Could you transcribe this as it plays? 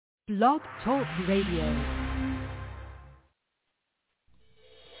Blog Talk Radio.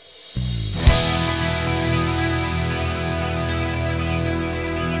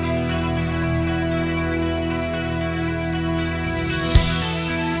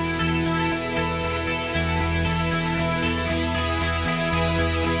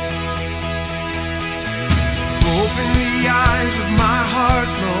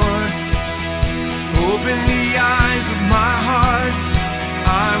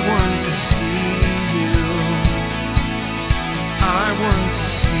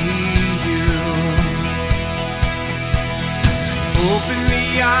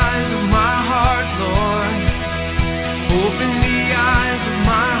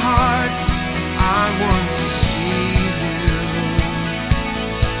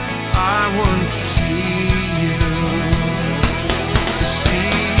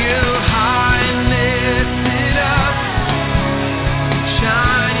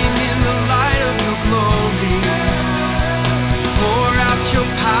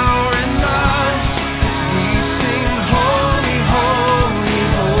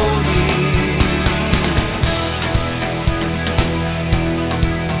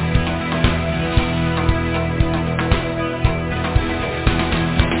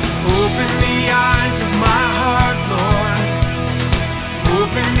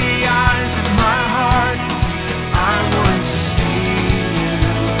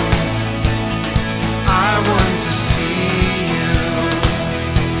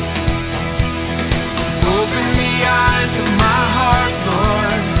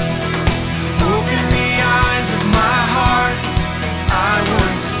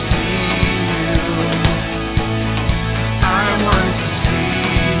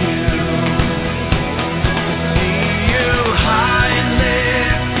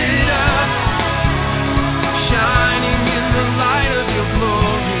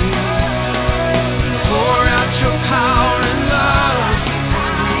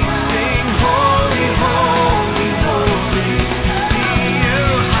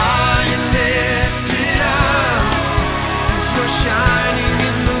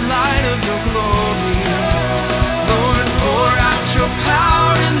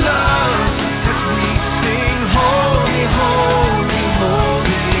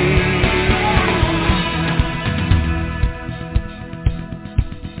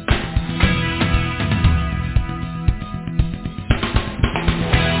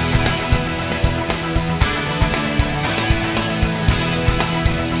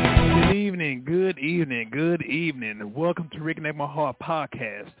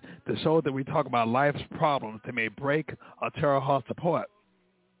 Podcast, the show that we talk about life's problems that may break or tear our hearts apart.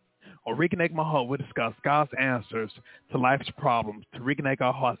 On Reconnect My Heart, we discuss God's answers to life's problems to reconnect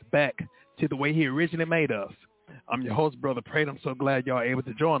our hearts back to the way He originally made us. I'm your host, Brother Prater. I'm so glad y'all are able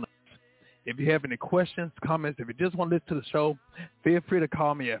to join us. If you have any questions, comments, if you just want to listen to the show, feel free to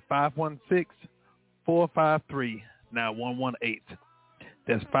call me at 516-453-9118.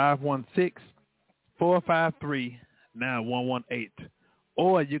 That's 516-453-9118.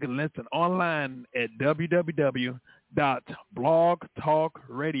 Or you can listen online at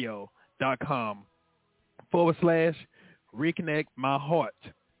www.blogtalkradio.com/reconnect my heart.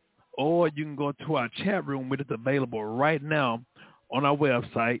 Or you can go to our chat room, which is available right now on our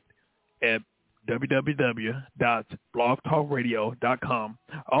website at www.blogtalkradio.com.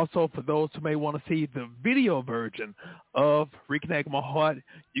 Also, for those who may want to see the video version of Reconnect My Heart,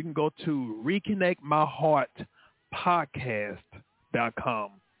 you can go to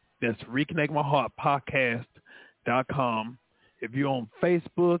reconnectmyheartpodcast.com. That's reconnectmyheartpodcast.com. If you're on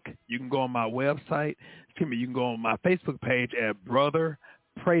Facebook, you can go on my website. You can go on my Facebook page at Brother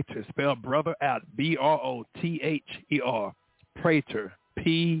Prater, spell brother out, Brother, Prater,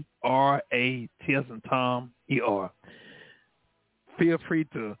 P-R-A-T as in Tom, E-R. Feel free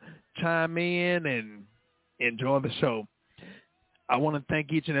to chime in and enjoy the show. I want to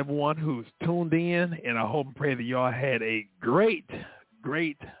thank each and every one who's tuned in, and I hope and pray that y'all had a great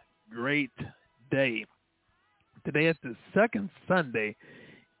day. Today is the second Sunday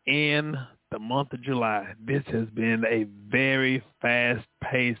in the month of July. This has been a very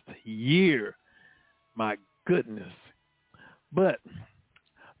fast-paced year. My goodness. But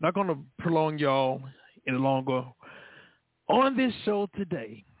I'm not going to prolong y'all any longer. On this show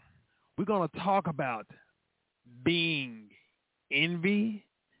today, we're going to talk about being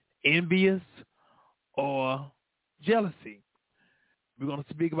envious, or jealousy. We're going to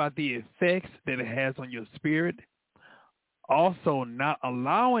speak about the effects that it has on your spirit. Also, not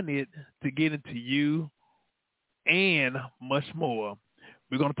allowing it to get into you, and much more.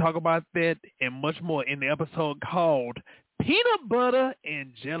 We're going to talk about that and much more in the episode called peanut butter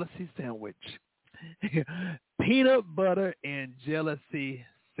and jealousy sandwich. Peanut butter and jealousy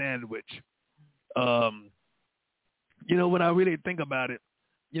sandwich. When I really think about it,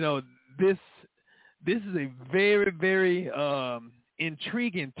 this is a very, very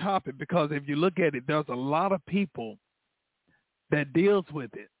intriguing topic, because if you look at it, there's a lot of people that deals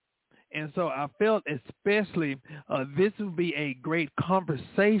with it. And so I felt especially this would be a great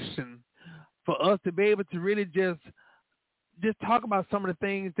conversation for us to be able to really just talk about some of the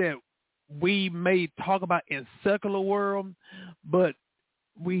things that we may talk about in secular world, but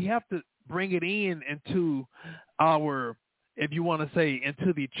we have to bring it into our, if you want to say,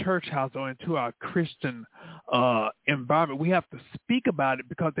 into the church house or into our Christian environment. We have to speak about it,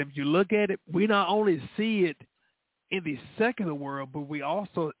 because if you look at it, we not only see it in the secular world, but we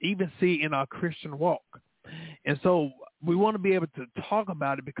also even see in our Christian walk. And so we want to be able to talk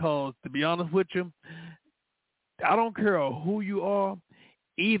about it, because, to be honest with you, I don't care who you are,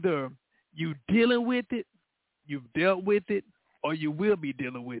 either you dealing with it, you've dealt with it, or you will be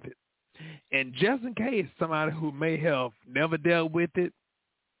dealing with it. And just in case somebody who may have never dealt with it,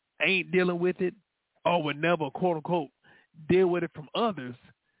 ain't dealing with it, or would never, quote unquote, deal with it from others,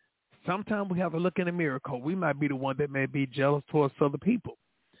 sometimes we have to look in the mirror, because we might be the one that may be jealous towards other people.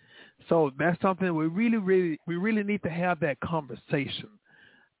 So that's something we really need to have that conversation,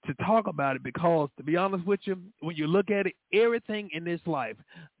 to talk about it, because, to be honest with you, when you look at it, everything in this life,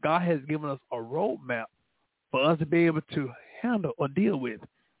 God has given us a roadmap for us to be able to handle or deal with,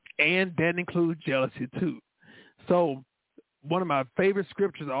 and that includes jealousy too. So one of my favorite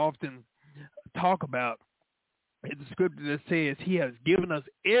scriptures I often talk about is the scripture that says he has given us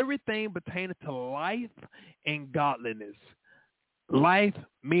everything pertaining to life and godliness. Life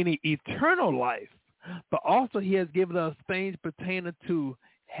meaning eternal life, but also he has given us things pertaining to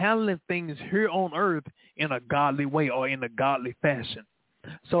handling things here on earth in a godly way or in a godly fashion.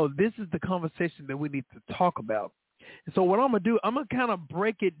 So this is the conversation that we need to talk about. And so what I'm going to do, I'm going to kind of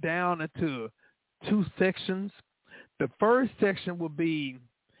break it down into two sections. The first section will be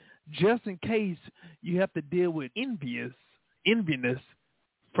just in case you have to deal with enviness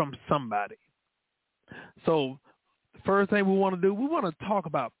from somebody. So the first thing we want to do, we want to talk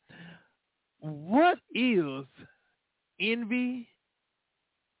about what is envy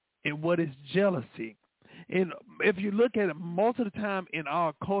and what is jealousy. And if you look at it, most of the time in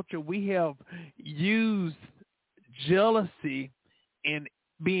our culture, we have used jealousy and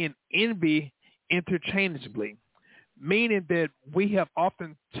being envy interchangeably, meaning that we have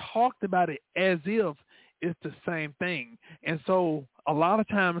often talked about it as if it's the same thing. And so a lot of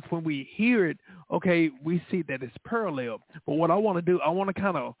times when we hear it, okay, we see that it's parallel. But what I want to do, I want to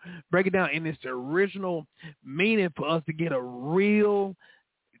kind of break it down in its original meaning for us to get a real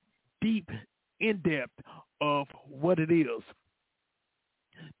deep in-depth of what it is.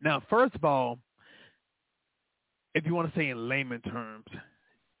 Now, first of all, if you want to say in layman terms,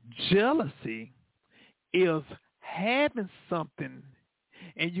 jealousy is having something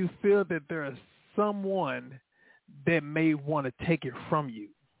and you feel that there is someone that may want to take it from you.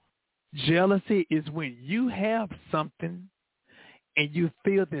 Jealousy is when you have something and you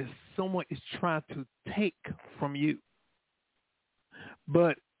feel that someone is trying to take from you.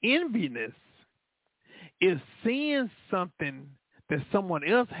 But enviness is seeing something that someone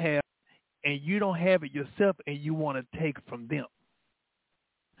else has and you don't have it yourself and you want to take from them.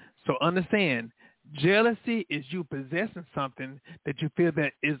 So understand, jealousy is you possessing something that you feel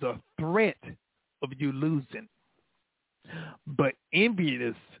that is a threat of you losing. But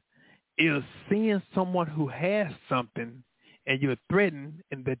envious is seeing someone who has something and you're threatened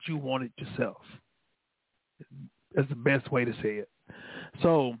and that you want it yourself. That's the best way to say it.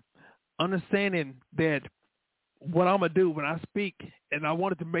 So understanding that what I'm going to do when I speak, and I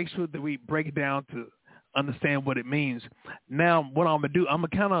wanted to make sure that we break it down to understand what it means. Now, what I'm going to do, I'm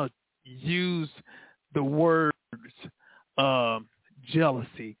going to kind of use the words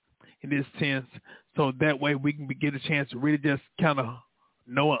jealousy in this sense, so that way we can get a chance to really just kind of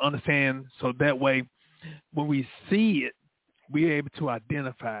know and understand, so that way when we see it, we're able to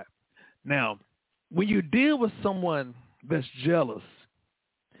identify it. Now, when you deal with someone that's jealous,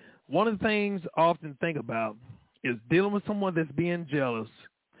 one of the things I often think about is dealing with someone that's being jealous,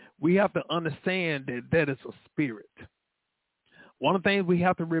 we have to understand that that is a spirit. One of the things we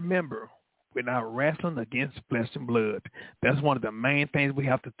have to remember, we're not wrestling against flesh and blood. That's one of the main things we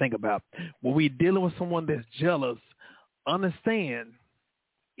have to think about. When we're dealing with someone that's jealous, understand,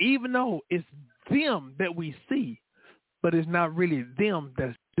 even though it's them that we see, but it's not really them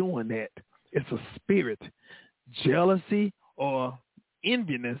that's doing that. It's a spirit. Jealousy or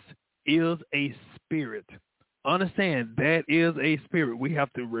enviness is a spirit. Understand that is a spirit. We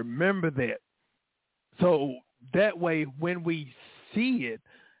have to remember that. So that way, when we see it,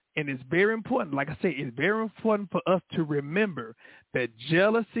 and it's very important, like I say, it's very important for us to remember that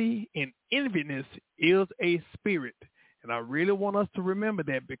jealousy and enviness is a spirit. And I really want us to remember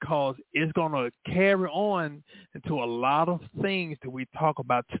that because it's going to carry on into a lot of things that we talk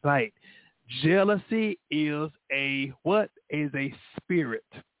about tonight. Jealousy is a what? Is a spirit.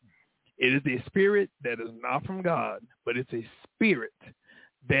 It is a spirit that is not from God, but it's a spirit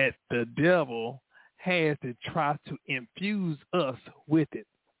that the devil has to try to infuse us with it.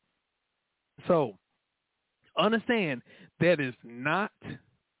 So understand that is not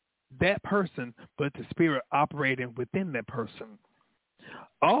that person, but the spirit operating within that person.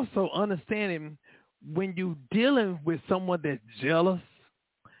 Also understanding when you're dealing with someone that's jealous,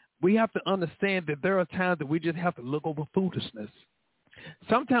 we have to understand that there are times that we just have to look over foolishness.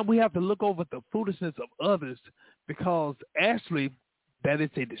 Sometimes we have to look over the foolishness of others because actually that is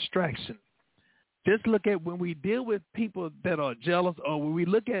a distraction. Just look at when we deal with people that are jealous or when we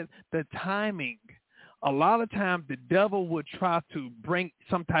look at the timing. A lot of times the devil will try to bring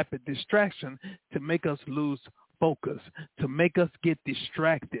some type of distraction to make us lose focus, to make us get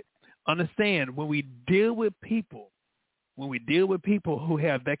distracted. Understand, when we deal with people who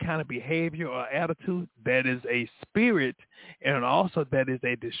have that kind of behavior or attitude, that is a spirit, and also that is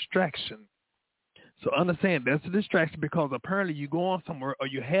a distraction. So understand that's a distraction because apparently you go on somewhere or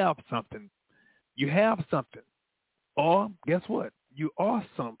you have something. You have something. Or guess what? You are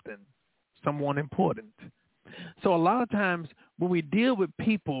something, someone important. So a lot of times when we deal with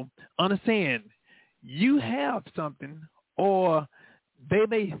people, understand you have something or they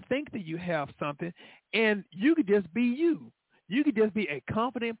may think that you have something, and you could just be you. You could just be a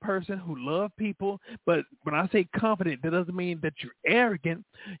confident person who loves people. But when I say confident, that doesn't mean that you're arrogant.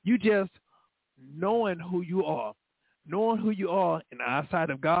 You just knowing who you are in the eyesight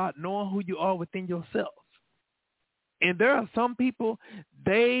of God, knowing who you are within yourself. And there are some people,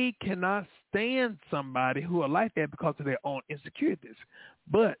 they cannot stand somebody who are like that because of their own insecurities.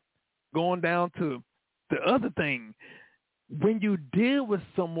 But going down to the other thing, when you deal with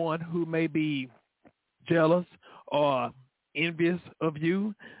someone who may be jealous or envious of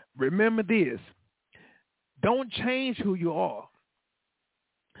you, remember this. Don't change who you are.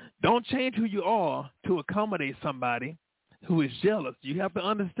 Don't change who you are to accommodate somebody who is jealous. You have to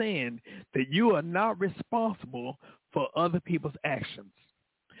understand that you are not responsible for other people's actions.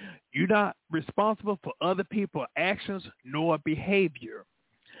 You're not responsible for other people's actions nor behavior.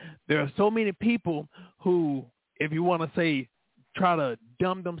 There are so many people who, if you want to say, try to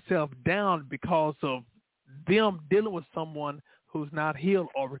dumb themselves down because of them dealing with someone who's not healed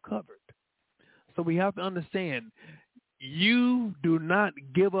or recovered. So we have to understand, you do not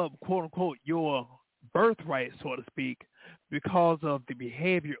give up, quote unquote, your birthright, so to speak, because of the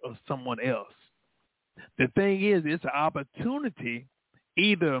behavior of someone else. The thing is, it's an opportunity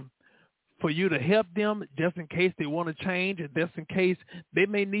either for you to help them just in case they want to change, and just in case they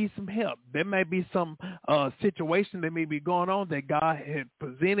may need some help. There may be some situation that may be going on that God had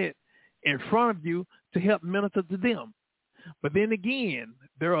presented in front of you to help minister to them. But then again,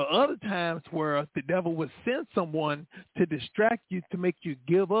 there are other times where the devil would send someone to distract you, to make you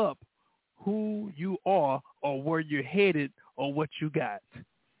give up who you are or where you're headed or what you got.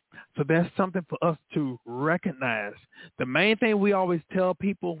 So that's something for us to recognize. The main thing we always tell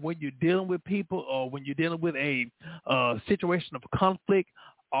people when you're dealing with people or when you're dealing with a situation of conflict,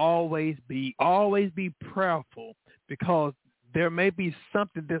 always be prayerful, because there may be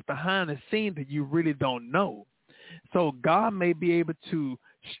something that's behind the scenes that you really don't know. So God may be able to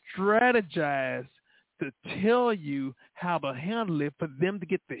strategize to tell you how to handle it for them to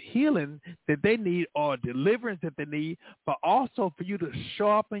get the healing that they need or deliverance that they need, but also for you to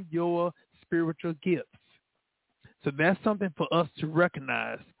sharpen your spiritual gifts. So that's something for us to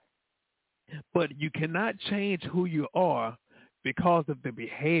recognize. But you cannot change who you are because of the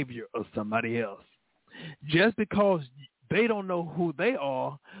behavior of somebody else. Just because they don't know who they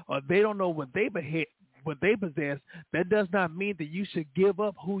are or they don't know what they possess, that does not mean that you should give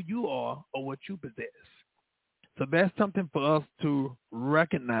up who you are or what you possess. So that's something for us to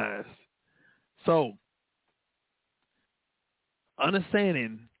recognize. So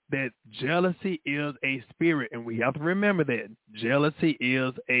understanding that jealousy is a spirit, and we have to remember that jealousy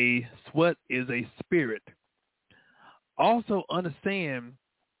is a spirit. Also understand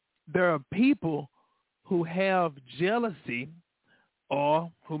there are people who have jealousy or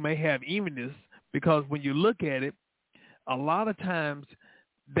who may have enviness, because when you look at it, a lot of times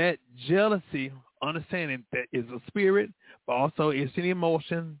that jealousy, understanding that is a spirit, but also it's an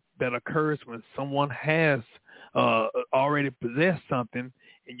emotion that occurs when someone has already possess something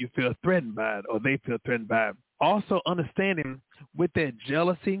and you feel threatened by it, or they feel threatened by it. Also understanding with that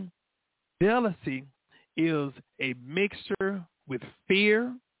jealousy is a mixture with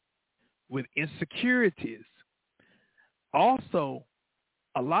fear, with insecurities. Also,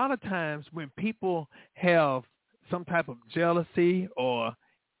 a lot of times when people have some type of jealousy or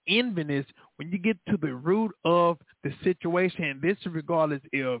enviness, when you get to the root of the situation, and this is regardless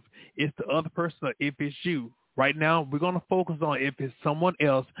if it's the other person or if it's you. Right now, we're going to focus on if it's someone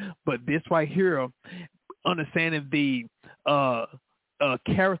else, but this right here, understanding the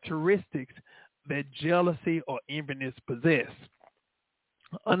characteristics that jealousy or enviness possess.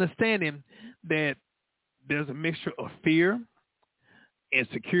 Understanding that there's a mixture of fear,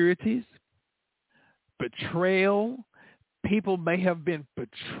 insecurities, betrayal. People may have been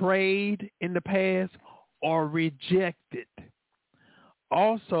betrayed in the past or rejected.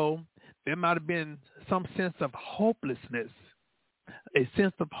 Also, there might have been some sense of hopelessness, a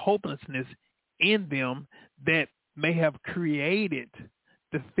sense of hopelessness in them that may have created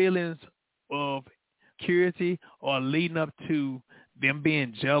the feelings of insecurity or leading up to them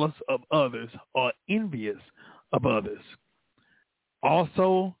being jealous of others or envious of others.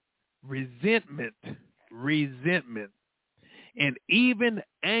 Also, resentment, and even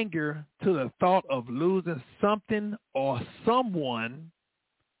anger to the thought of losing something or someone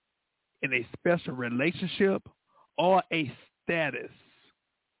in a special relationship or a status.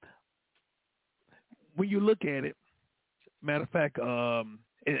 When you look at it, matter of fact,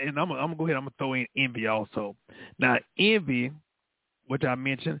 and I'm gonna go ahead. I'm gonna throw in envy also. Now, envy, which I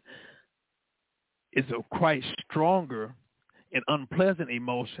mentioned, is a quite stronger and unpleasant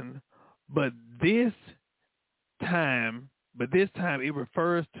emotion, but this time it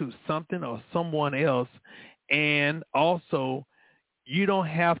refers to something or someone else, and also you don't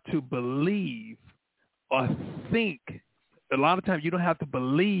have to believe or think. A lot of times you don't have to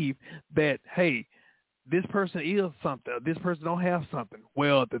believe that, hey, this person is something, or this person don't have something.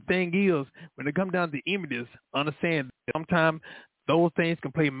 Well, the thing is, when it comes down to envious, understand that sometimes those things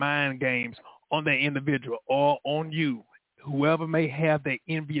can play mind games on that individual or on you, whoever may have that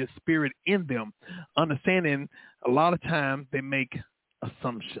envious spirit in them. Understanding a lot of times they make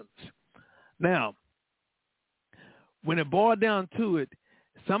assumptions. Now, when it boils down to it,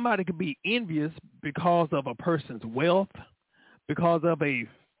 somebody could be envious because of a person's wealth, because of a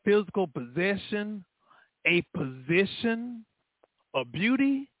physical possession, a position of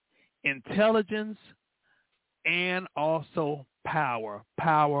beauty, intelligence, and also power,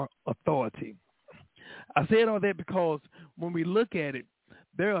 authority. I said all that because when we look at it,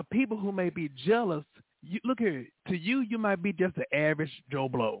 there are people who may be jealous. Look here, to you, you might be just an average Joe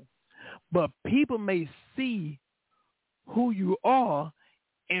Blow, but people may see who you are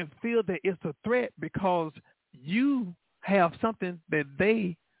and feel that it's a threat because you have something that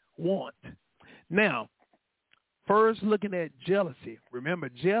they want. Now, first, looking at jealousy. Remember,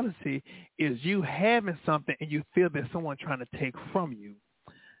 jealousy is you having something and you feel that someone's trying to take from you.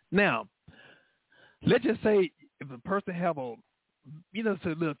 Now, let's just say if a person have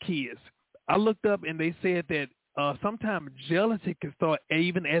some little kids. I looked up and they said that sometimes jealousy can start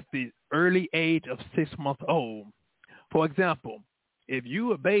even at the early age of 6 months old. For example, if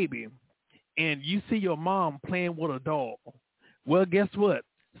you a baby and you see your mom playing with a doll, well, guess what?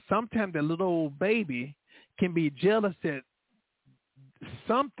 Sometimes the little old baby can be jealous that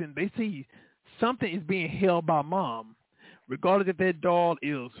they see something is being held by mom. Regardless if that doll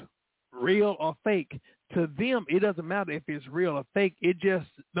is real or fake, to them, it doesn't matter if it's real or fake. It just,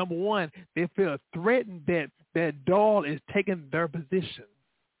 number one, they feel threatened that that doll is taking their position.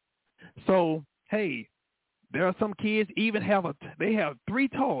 So, hey, there are some kids even they have 3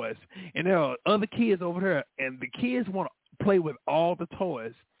 toys, and there are other kids over there, and the kids want to play with all the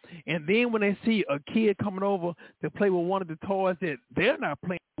toys. And then when they see a kid coming over to play with one of the toys that they're not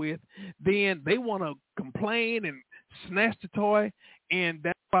playing with, then they want to complain and snatch the toy, and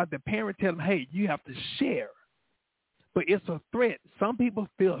that's why the parent tells them, hey, you have to share. But it's a threat. Some people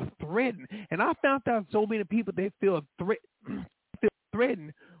feel threatened. And I found out so many people, they feel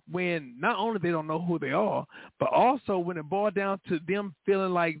threatened when not only they don't know who they are, but also when it boils down to them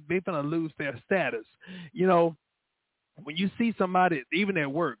feeling like they're going to lose their status. You know, when you see somebody, even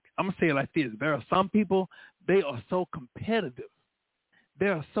at work, I'm going to say it like this. There are some people, they are so competitive. They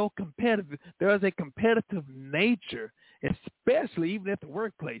are so competitive. There is a competitive nature, especially even at the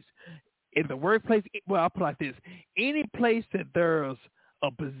workplace. In the workplace, well, I'll put it like this. Any place that there's a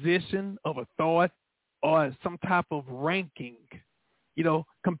position of authority or some type of ranking, you know,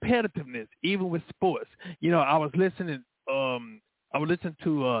 competitiveness, even with sports. You know, I was listening I was listening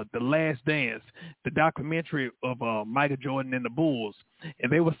to The Last Dance, the documentary of Michael Jordan and the Bulls,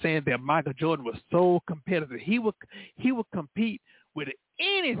 and they were saying that Michael Jordan was so competitive. He would compete with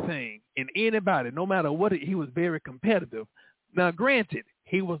anything and anybody, no matter what. He was very competitive. Now, granted,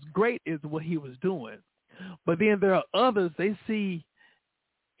 he was great at what he was doing, but then there are others. They see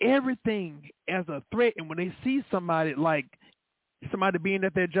everything as a threat, and when they see somebody like somebody being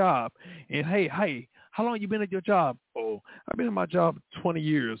at their job, and hey, how long you been at your job? Oh, I've been at my job 20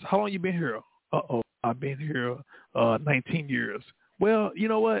 years. How long you been here? I've been here 19 years. Well, you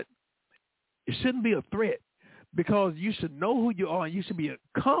know what? It shouldn't be a threat, because you should know who you are and you should be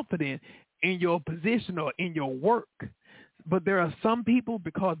confident in your position or in your work. But there are some people,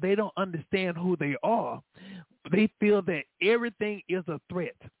 because they don't understand who they are, they feel that everything is a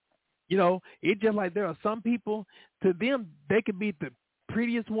threat. You know, it's just like there are some people, to them, they could be the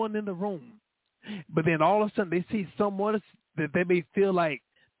prettiest one in the room. But then all of a sudden they see someone that they may feel like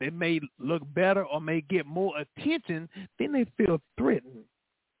they may look better or may get more attention, then they feel threatened.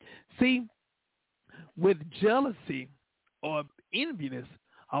 See, with jealousy or enviness,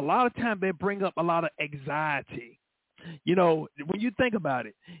 a lot of times they bring up a lot of anxiety. You know, when you think about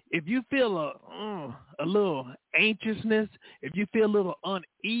it, if you feel a little anxiousness, if you feel a little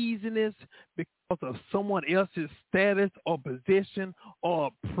uneasiness because of someone else's status or position or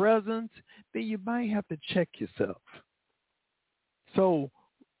presence, then you might have to check yourself. So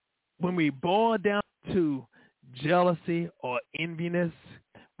when we boil down to jealousy or enviness,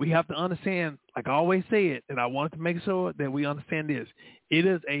 we have to understand, like I always say it, and I wanted to make sure that we understand this. It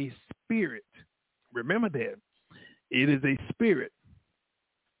is a spirit. Remember that. It is a spirit.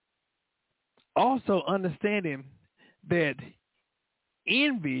 Also understanding that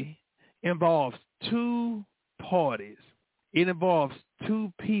envy involves two parties. It involves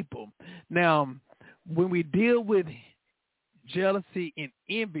two people. Now, when we deal with jealousy and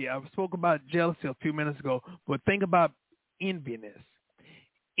envy, I spoke about jealousy a few minutes ago, but think about enviness.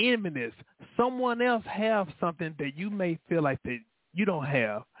 Enviness, someone else have something that you may feel like that you don't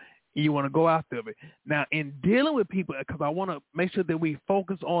have, and you want to go after it. Now, in dealing with people, because I want to make sure that we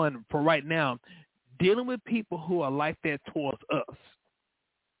focus on, for right now, dealing with people who are like that towards us.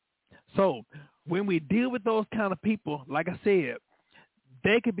 So when we deal with those kind of people, like I said,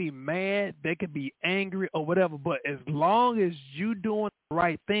 they could be mad, they could be angry or whatever, but as long as you doing the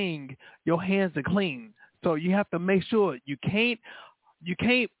right thing, your hands are clean. So you have to make sure you can't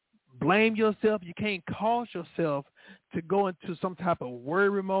blame yourself. You can't cause yourself to go into some type of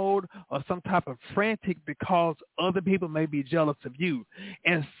worry mode or some type of frantic because other people may be jealous of you.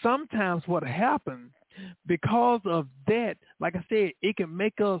 And sometimes what happens because of that, like I said, it can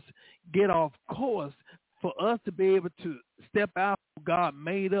make us get off course for us to be able to step out what God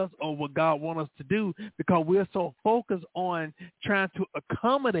made us or what God wants us to do, because we're so focused on trying to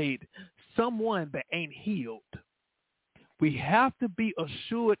accommodate someone that ain't healed. We have to be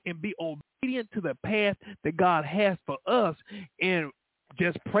assured and be obedient to the path that God has for us, and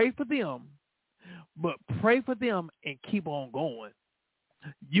just pray for them, but pray for them and keep on going.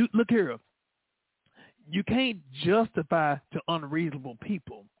 You look here, you can't justify to unreasonable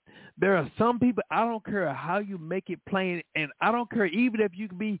people. There are some people, I don't care how you make it plain, and I don't care even if you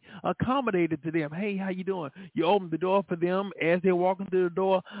can be accommodated to them. Hey, how you doing? You open the door for them as they're walking through the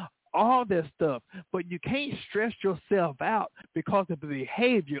door, all that stuff. But you can't stress yourself out because of the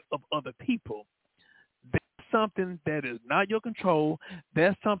behavior of other people. That's something that is not your control.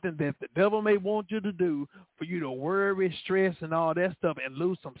 That's something that the devil may want you to do for you to worry, stress, and all that stuff and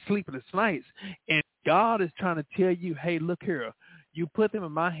lose some sleepless nights. And God is trying to tell you, hey, look here, you put them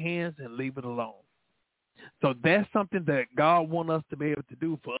in my hands and leave it alone. So that's something that God wants us to be able to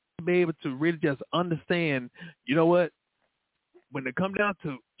do, for us to be able to really just understand, you know what, when it comes down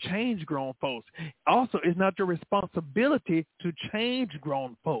to change grown folks, also it's not your responsibility to change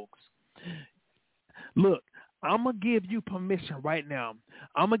grown folks. Look, I'm going to give you permission right now.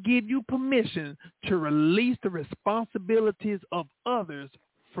 I'm going to give you permission to release the responsibilities of others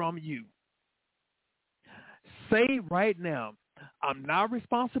from you. Say right now, I'm not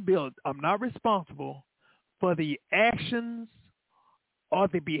responsible for the actions or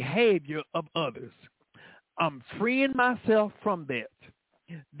the behavior of others. I'm freeing myself from that.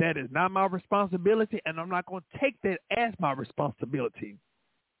 That is not my responsibility, and I'm not going to take that as my responsibility.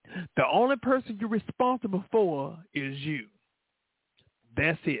 The only person you're responsible for is you.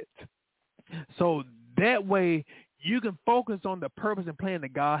 That's it. So that way you can focus on the purpose and plan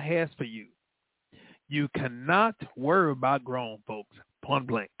that God has for you. You cannot worry about grown folks, point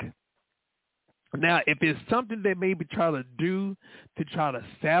blank. Now, if it's something they maybe try to do to try to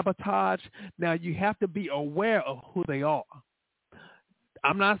sabotage, now you have to be aware of who they are.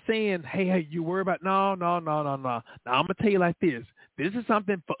 I'm not saying, hey, you worry about, no. Now, I'm going to tell you like this. This is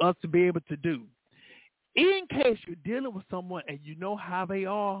something for us to be able to do. In case you're dealing with someone and you know how they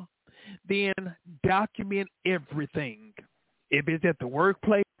are, then document everything. If it's at the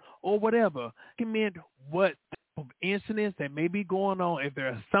workplace or whatever, document what type of incidents that may be going on. If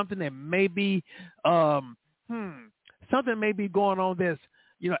there's something that may be, something may be going on that's,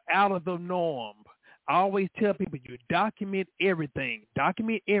 out of the norm. I always tell people you document everything.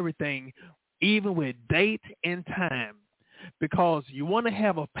 Document everything, even with date and time. Because you want to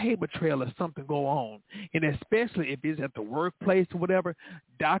have a paper trail if something go on. And especially if it's at the workplace or whatever,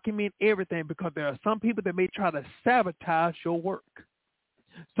 document everything because there are some people that may try to sabotage your work.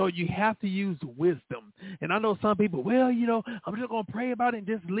 So you have to use wisdom. And I know some people, I'm just going to pray about it and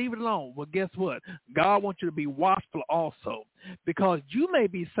just leave it alone. Well, guess what? God wants you to be watchful also because you may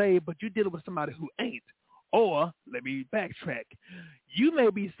be saved, but you're dealing with somebody who ain't. Or, let me backtrack. You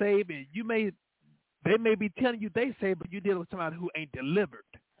may be saved and they may be telling you they saved, but you're dealing with somebody who ain't delivered.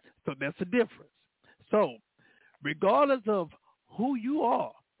 So that's the difference. So regardless of who you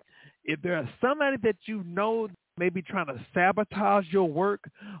are, if there's somebody that you know may be trying to sabotage your work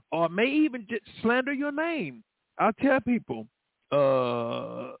or may even just slander your name, I tell people,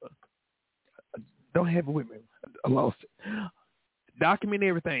 don't have it with me. I lost it. Document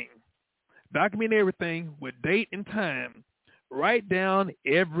everything. Document everything with date and time. Write down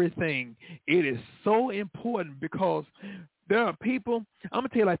everything. It is so important because there are people, I'm going to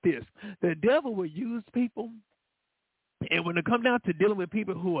tell you like this. The devil will use people, and when it comes down to dealing with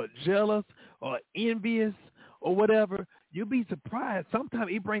people who are jealous or envious or whatever, you'll be surprised.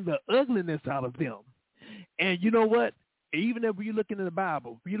 Sometimes he brings the ugliness out of them. And you know what? Even if you look in the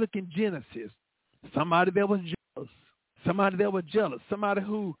Bible, if you look in Genesis, somebody that was jealous, somebody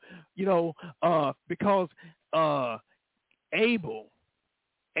who, because Abel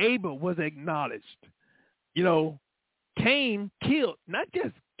was acknowledged. Cain killed, not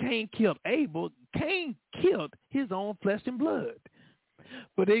just Cain killed Abel, Cain killed his own flesh and blood.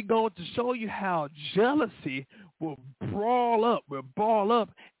 But it goes to show you how jealousy will ball up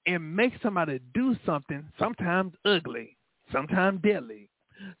and make somebody do something, sometimes ugly, sometimes deadly.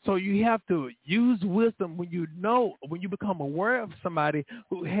 So you have to use wisdom when you become aware of somebody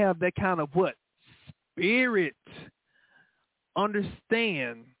who have that kind of spirit.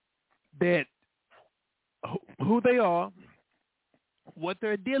 Understand that who they are, what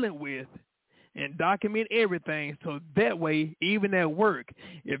they're dealing with, and document everything so that way, even at work,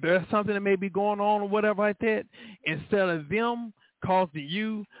 if there's something that may be going on or whatever like that, instead of them causing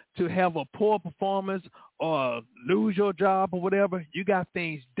you to have a poor performance or lose your job or whatever, you got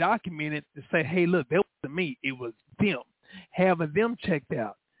things documented to say, hey, look, that wasn't me, it was them, having them checked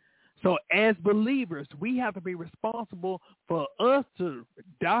out. So as believers, we have to be responsible for us to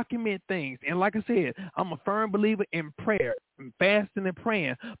document things. And like I said, I'm a firm believer in prayer, and fasting and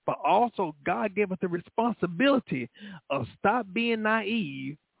praying. But also God gave us the responsibility of stop being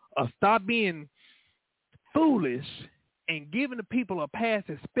naive, or stop being foolish, and giving the people a pass,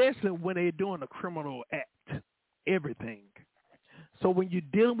 especially when they're doing a criminal act. Everything. So when you're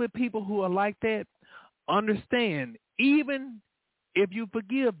dealing with people who are like that, understand, even if you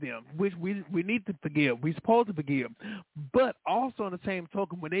forgive them, which we need to forgive, we're supposed to forgive, but also on the same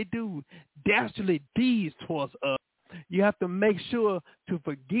token, when they do dastardly deeds towards us, you have to make sure to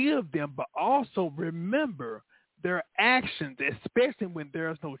forgive them, but also remember their actions, especially when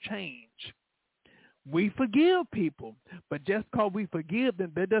there's no change. We forgive people, but just because we forgive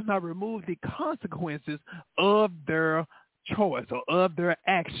them, that does not remove the consequences of their choice or of their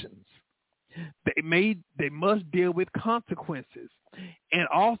actions. They must deal with consequences. And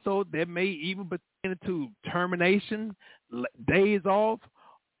also, that may even pertain to termination, days off,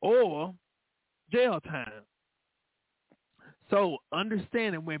 or jail time. So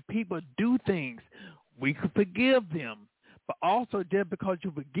understanding when people do things, we can forgive them. But also, just because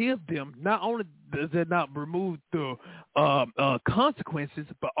you forgive them, not only does it not remove the consequences,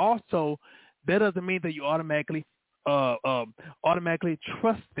 but also that doesn't mean that you automatically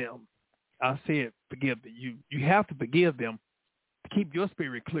trust them. I said forgive them. You have to forgive them to keep your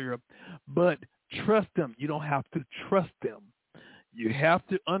spirit clear, but trust them. You don't have to trust them. You have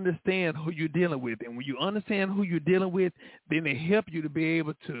to understand who you're dealing with. And when you understand who you're dealing with, then it helps you to be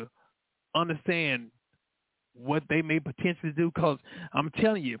able to understand what they may potentially do. Because I'm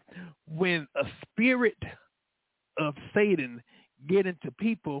telling you, when a spirit of Satan get into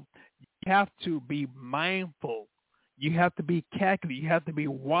people, you have to be mindful. You have to be calculated. You have to be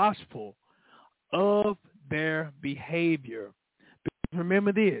watchful of their behavior. Because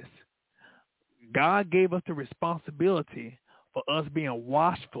remember this, God gave us the responsibility for us being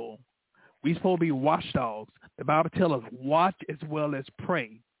watchful. We're supposed to be watchdogs. The Bible tells us watch as well as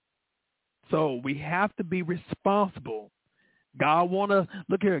pray. So we have to be responsible. God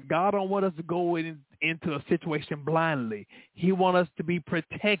God don't want us to go into a situation blindly. He wants us to be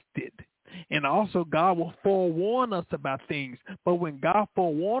protected. And also God will forewarn us about things. But when God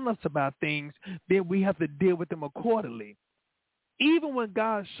forewarns us about things, then we have to deal with them accordingly. Even when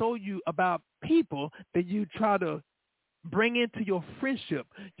God shows you about people that you try to bring into your friendship,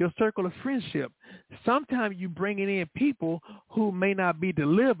 your circle of friendship, sometimes you bringing in people who may not be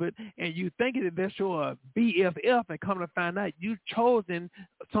delivered, and you thinking that that's your BFF, and come to find out you chosen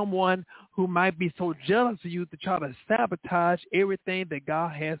someone who might be so jealous of you to try to sabotage everything that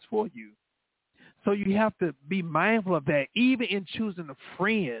God has for you. So you have to be mindful of that, even in choosing a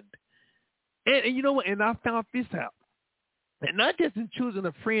friend. And you know what? And I found this out. And not just in choosing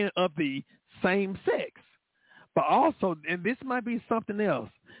a friend of the same sex, but also, and this might be something else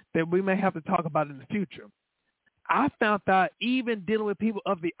that we may have to talk about in the future. I found out even dealing with people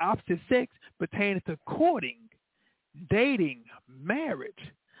of the opposite sex pertaining to courting, dating, marriage,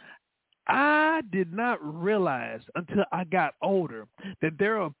 I did not realize until I got older that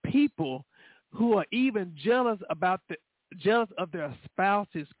there are people who are even jealous of their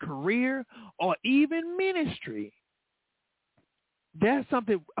spouse's career or even ministry. That's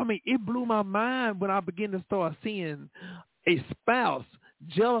something, it blew my mind when I began to start seeing a spouse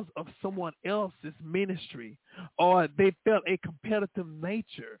jealous of someone else's ministry, or they felt a competitive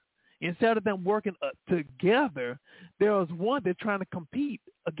nature. Instead of them working together, there was one that's trying to compete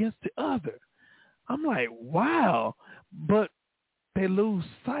against the other. I'm like, wow. But they lose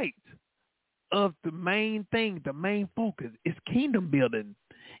sight of the main thing, the main focus. Is kingdom building.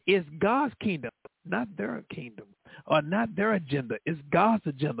 It's God's kingdom, not their kingdom, or not their agenda. It's God's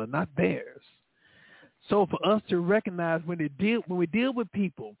agenda, not theirs. So for us to recognize when we deal with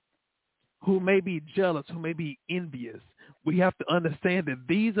people who may be jealous, who may be envious, we have to understand that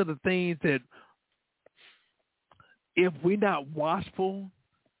these are the things that if we're not watchful,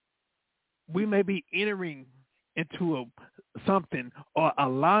 we may be entering into something or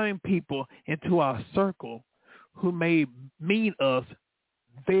allowing people into our circle who may mean us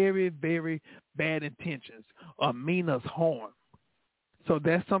very, very bad intentions or mean us harm. So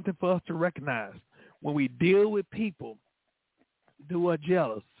that's something for us to recognize. When we deal with people who are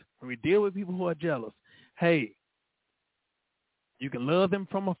jealous, hey, you can love them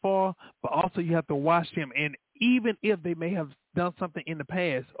from afar, but also you have to watch them. And even if they may have done something in the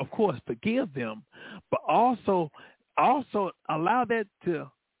past, of course, forgive them, but also allow that to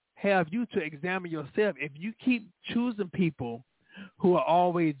have you to examine yourself. If you keep choosing people who are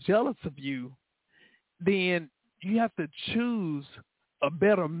always jealous of you, then you have to choose a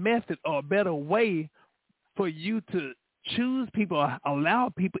better method or a better way for you to choose people or allow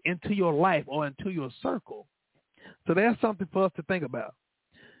people into your life or into your circle. So that's something for us to think about.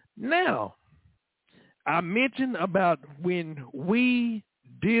 Now, I mentioned about when we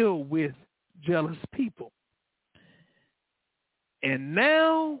deal with jealous people. And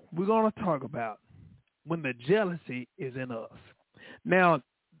now we're going to talk about when the jealousy is in us. Now,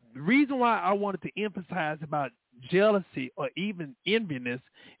 the reason why I wanted to emphasize about jealousy or even enviness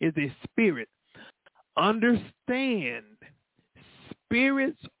is a spirit. Understand,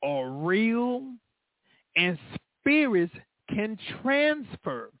 spirits are real and spirits can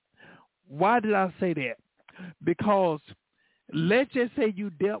transfer. Why did I say that? Because let's just say you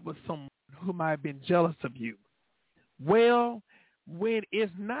dealt with someone who might have been jealous of you. Well, when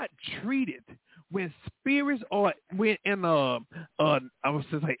it's not treated, when spirits are in an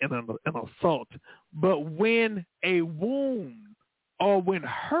assault, but when a wound or when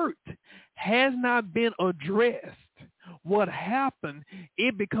hurt has not been addressed, what happened?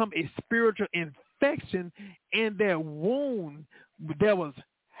 It becomes a spiritual infection, and that wound that was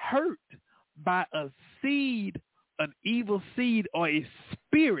hurt by a seed, an evil seed or a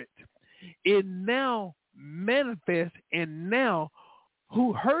spirit, it now manifests, and now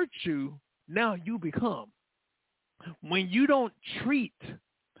who hurt you, now you become. When you don't treat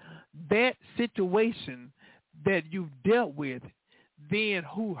that situation that you've dealt with, then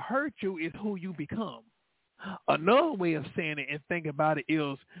who hurt you is who you become. Another way of saying it and thinking about it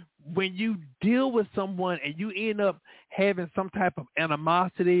is when you deal with someone and you end up having some type of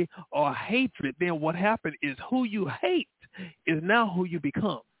animosity or hatred, then what happens is who you hate is now who you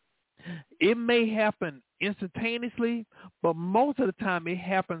become. It may happen instantaneously, but most of the time it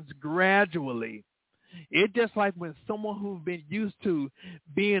happens gradually. It's just like when someone who's been used to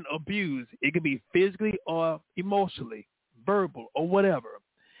being abused, it can be physically or emotionally, verbal or whatever.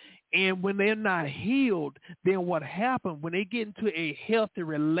 And when they're not healed, then what happens when they get into a healthy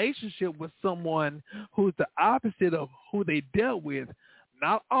relationship with someone who's the opposite of who they dealt with?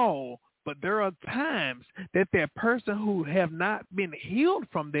 Not all, but there are times that person who have not been healed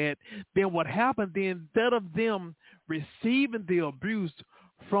from that, then what happens, then instead of them receiving the abuse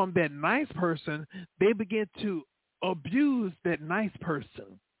from that nice person, they begin to abuse that nice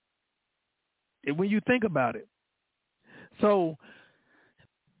person. And when you think about it. So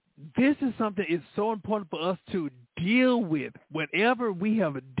this is something it's so important for us to deal with whenever we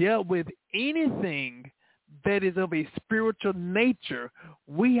have dealt with anything that is of a spiritual nature.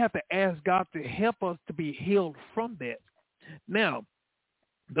 We have to ask God to help us to be healed from that. Now,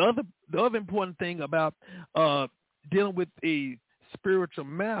 the other important thing about dealing with a spiritual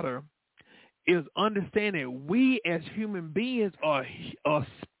matter is understanding we as human beings are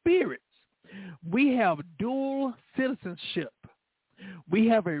spirits. We have dual citizenship. We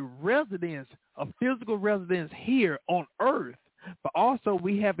have a residence, a physical residence here on earth, but also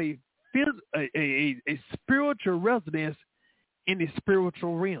we have a spiritual residence in the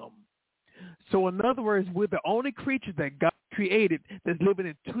spiritual realm. So in other words, we're the only creature that God created that's living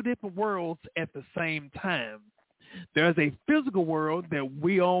in two different worlds at the same time. There's a physical world that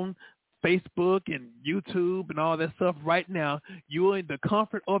we own, Facebook and YouTube and all that stuff right now. You're in the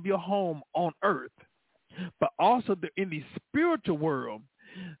comfort of your home on earth. But also in the spiritual world,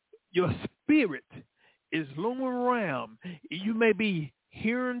 your spirit is looming around. You may be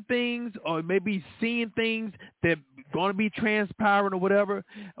hearing things or maybe seeing things that are going to be transpiring or whatever.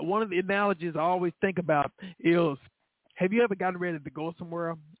 One of the analogies I always think about is, have you ever gotten ready to go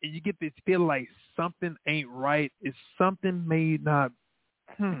somewhere and you get this feel like something ain't right? It's something may not,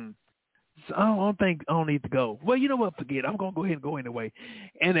 I don't need to go. Well, you know what? Forget it. I'm going to go ahead and go anyway.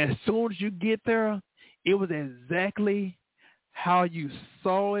 And as soon as you get there, it was exactly how you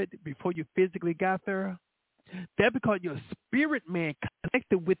saw it before you physically got there. That's because your spirit man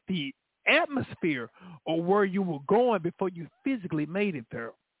connected with the atmosphere or where you were going before you physically made it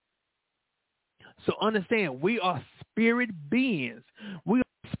there. So understand, we are spirit beings. We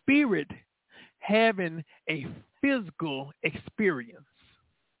are spirit having a physical experience.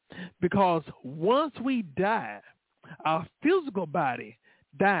 Because once we die, our physical body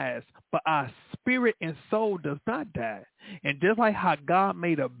dies, but our spirit and soul does not die. And just like how God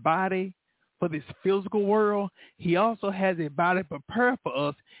made a body for this physical world, he also has a body prepared for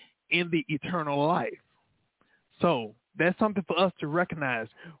us in the eternal life. So that's something for us to recognize.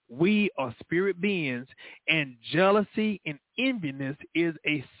 We are spirit beings, and jealousy and enviness is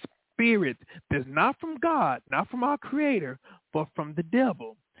a spirit that's not from God, not from our Creator, but from the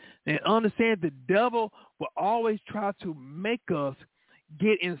devil. And understand the devil will always try to make us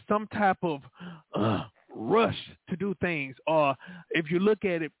get in some type of rush to do things. Or if you look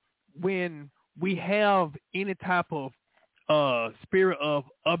at it, when we have any type of spirit of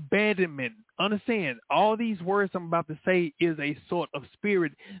abandonment, understand all these words I'm about to say is a sort of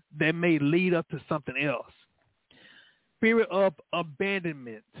spirit that may lead up to something else. Spirit of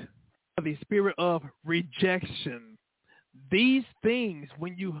abandonment, the spirit of rejection. These things,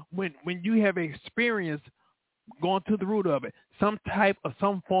 when you have experienced going to the root of it, some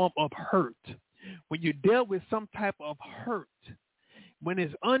form of hurt. When you dealt with some type of hurt, when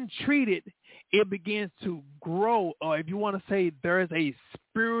it's untreated, it begins to grow. Or if you want to say there is a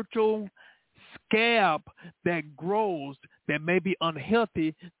spiritual scab that grows that may be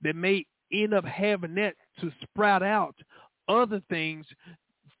unhealthy, that may end up having that to sprout out other things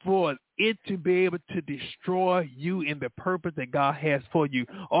for it to be able to destroy you in the purpose that God has for you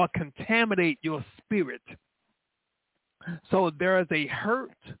or contaminate your spirit. So there is a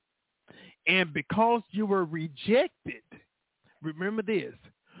hurt, and because you were rejected, remember this,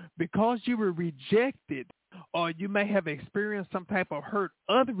 because you were rejected or you may have experienced some type of hurt,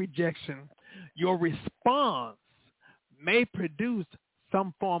 other rejection, your response may produce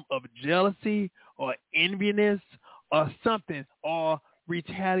some form of jealousy or enviness or something, or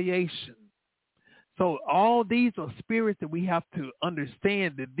retaliation. So all these are spirits that we have to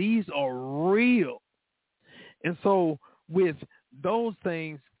understand that these are real. And so with those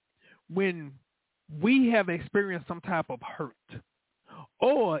things, when we have experienced some type of hurt,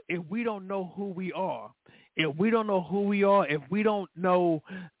 or if we don't know who we are, if we don't know who we are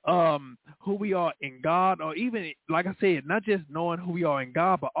in God, or even, like I said, not just knowing who we are in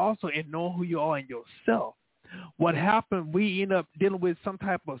God, but also in knowing who you are in yourself. What happened, we end up dealing with some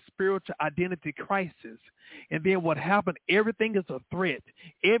type of spiritual identity crisis. And then what happened, everything is a threat.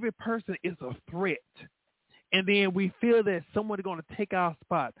 Every person is a threat. And then we feel that someone is going to take our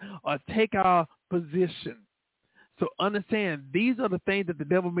spot or take our position. So understand, these are the things that the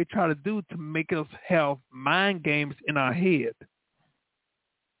devil may try to do to make us have mind games in our head.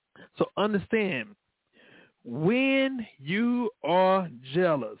 So understand, when you are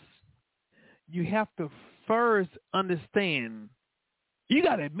jealous, you have to first understand, you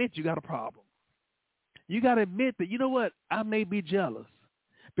got to admit you got a problem. You got to admit that, you know what, I may be jealous.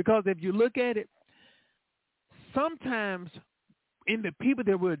 Because if you look at it, sometimes in the people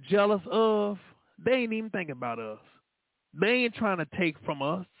that we're jealous of, they ain't even thinking about us. They ain't trying to take from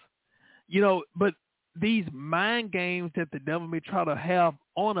us. But these mind games that the devil may try to have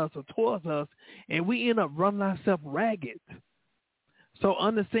on us or towards us, and we end up running ourselves ragged. So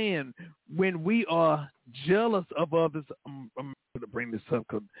understand, when we are jealous of others, I'm going to bring this up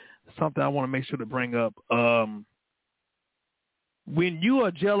because it's something I want to make sure to bring up. When you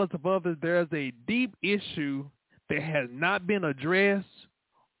are jealous of others, there's a deep issue that has not been addressed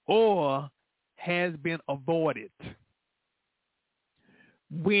or has been avoided.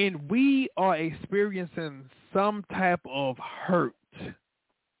 When we are experiencing some type of hurt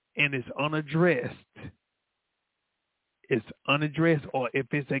and it's unaddressed, or if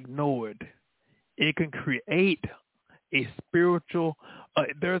it's ignored, it can create a spiritual,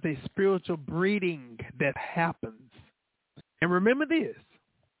 there's a spiritual breeding that happens. And remember this,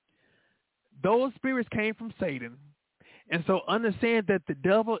 those spirits came from Satan. And so understand that the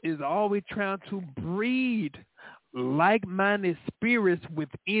devil is always trying to breed like-minded spirits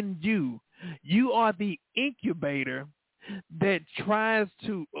within you. You are the incubator that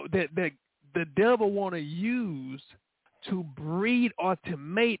that the devil want to use to breed or to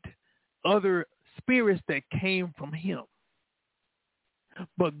mate other spirits that came from him.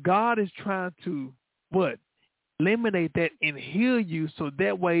 But God is trying to, eliminate that and heal you, so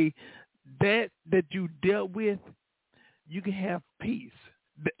that way that you dealt with, you can have peace.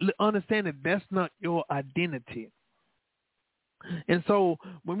 Understand that that's not your identity. And so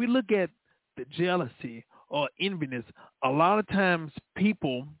when we look at the jealousy or enviness, a lot of times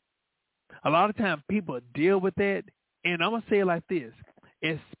people deal with that. And I'm going to say it like this,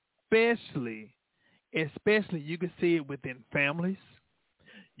 especially you can see it within families.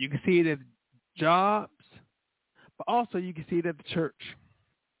 You can see it at jobs, but also you can see it at the church.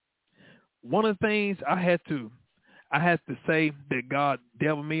 One of the things I had to say that God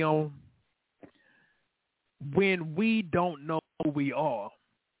dealt with me on, when we don't know who we are,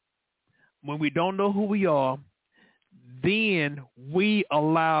 then we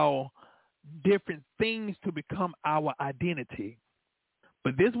allow different things to become our identity.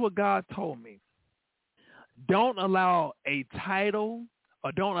 But this is what God told me. Don't allow a title,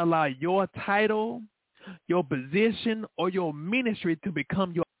 or don't allow your title, your position, or your ministry to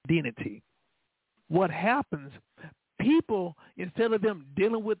become your identity. What happens, people, instead of them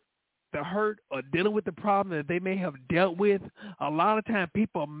dealing with the hurt or dealing with the problem that they may have dealt with, a lot of times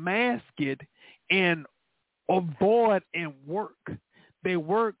people mask it and avoid and work. They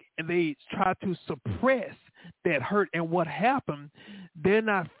work and they try to suppress that hurt. And what happened, they're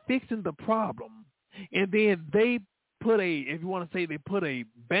not fixing the problem. And then they put if you want to say, they put a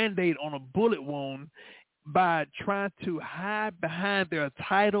Band-Aid on a bullet wound by trying to hide behind their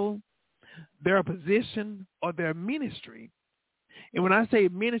title, their position, or their ministry. And when I say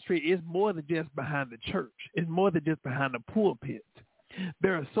ministry, it's more than just behind the church. It's more than just behind the pulpit.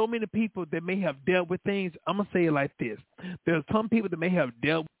 There are so many people that may have dealt with things. I'm going to say it like this. There are some people that may have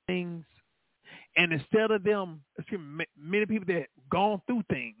dealt with things, and instead of them, many people that have gone through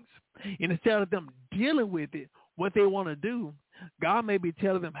things, and instead of them dealing with it, what they want to do, God may be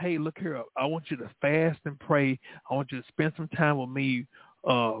telling them, hey, look here, I want you to fast and pray. I want you to spend some time with me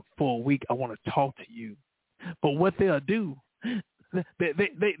for a week. I want to talk to you. But what they'll do,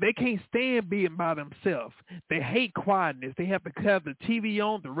 they can't stand being by themselves. They hate quietness. They have to have the TV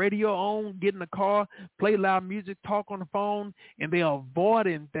on, the radio on, get in the car, play loud music, talk on the phone, and they are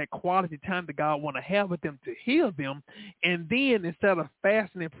avoiding that quality time that God want to have with them to heal them. And then instead of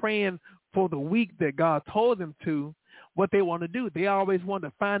fasting and praying for the week that God told them to, what they want to do, they always want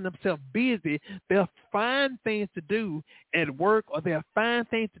to find themselves busy. They'll find things to do at work, or they'll find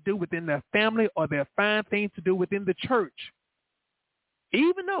things to do within their family, or they'll find things to do within the church.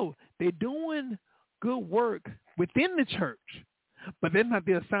 Even though they're doing good work within the church, but that's not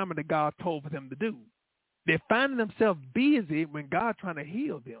the assignment that God told for them to do. They're finding themselves busy when God's trying to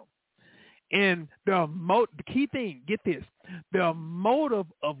heal them. And the key thing, get this, the motive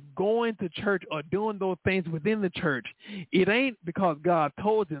of going to church or doing those things within the church, it ain't because God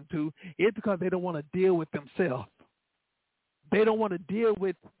told them to. It's because they don't want to deal with themselves. They don't want to deal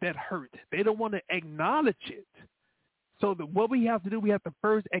with that hurt. They don't want to acknowledge it. So what we have to do, we have to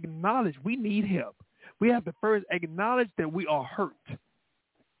first acknowledge we need help. We have to first acknowledge that we are hurt.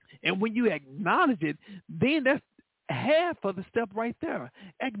 And when you acknowledge it, then that's half of the step right there.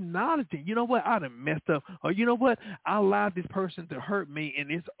 Acknowledging, you know what, I done messed up. Or you know what, I allowed this person to hurt me,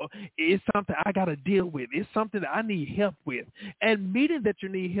 and it's something I got to deal with. It's something that I need help with. Admitting that you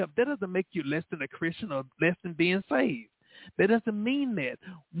need help, that doesn't make you less than a Christian or less than being saved. That doesn't mean that.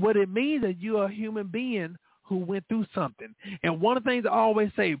 What it means is you are a human being who went through something. And one of the things I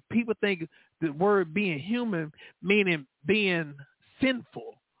always say, people think the word being human meaning being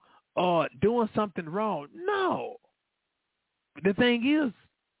sinful or doing something wrong. No. The thing is,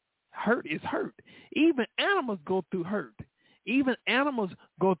 hurt is hurt. Even animals go through hurt. Even animals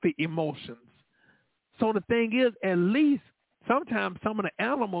go through emotions. So the thing is, at least sometimes some of the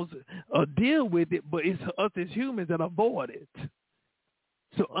animals deal with it, but it's us as humans that avoid it.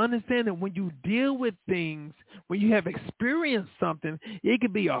 So understand that when you deal with things, when you have experienced something, it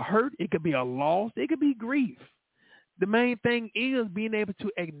could be a hurt, it could be a loss, it could be grief. The main thing is being able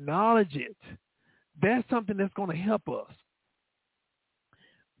to acknowledge it. That's something that's going to help us.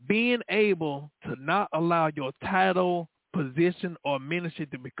 Being able to not allow your title, position, or ministry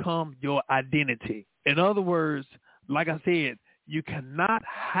to become your identity. In other words, like I said, you cannot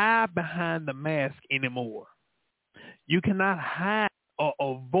hide behind the mask anymore. You cannot hide or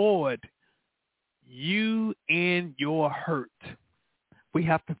avoid you and your hurt. We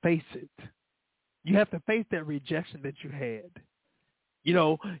have to face it. You have to face that rejection that you had. You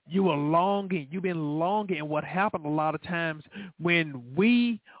know, you were longing. You've been longing. And what happened a lot of times when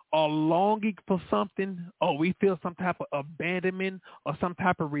we are longing for something or we feel some type of abandonment or some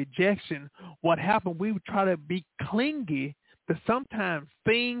type of rejection, what happened, we would try to be clingy to sometimes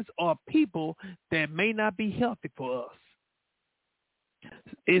things or people that may not be healthy for us.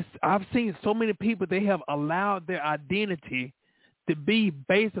 I've seen so many people, they have allowed their identity to be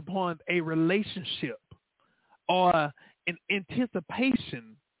based upon a relationship or an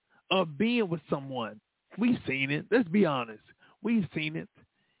anticipation of being with someone. We've seen it. Let's be honest. We've seen it.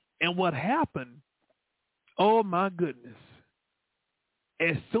 And what happened, oh my goodness,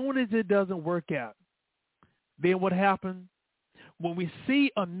 as soon as it doesn't work out, then what happened? When we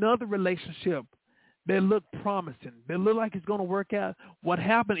see another relationship that look promising, that look like it's going to work out, what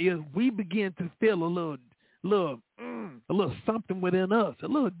happened is we begin to feel a little something within us, a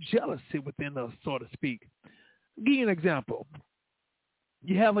little jealousy within us, so to speak. I'll give you an example.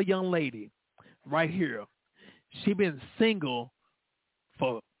 You have a young lady right here. She's been single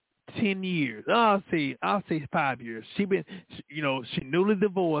for 10 years. I'll say 5 years. She newly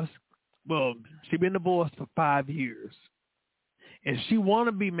divorced. Well, she's been divorced for 5 years. And she want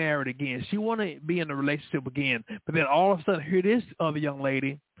to be married again. She want to be in a relationship again. But then all of a sudden, here this other young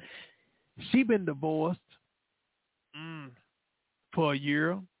lady, she been divorced for a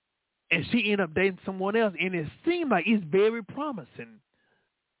year. And she ended up dating someone else. And it seemed like it's very promising.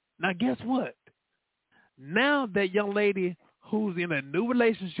 Now, guess what? Now that young lady who's in a new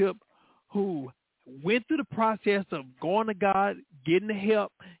relationship, who went through the process of going to God, getting the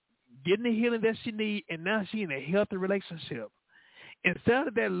help, getting the healing that she needs, and now she's in a healthy relationship. Instead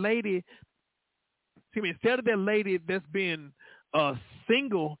of that lady that's been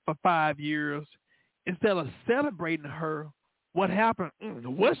single for 5 years, instead of celebrating her, what happened?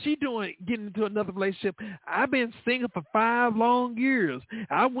 What's she doing getting into another relationship? I've been single for 5 long years.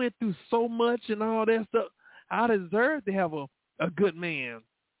 I went through so much and all that stuff. I deserve to have a good man.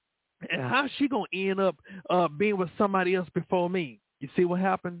 And how's she going to end up being with somebody else before me? You see what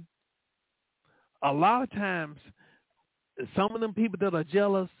happened? A lot of times, some of them people that are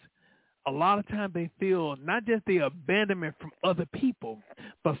jealous, a lot of times they feel not just the abandonment from other people,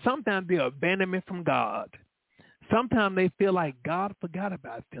 but sometimes the abandonment from God. Sometimes they feel like God forgot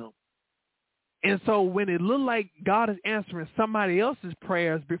about them. And so when it looks like God is answering somebody else's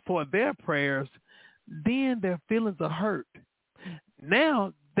prayers before their prayers, then their feelings are hurt.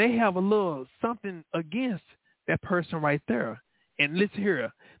 Now they have a little something against that person right there. And listen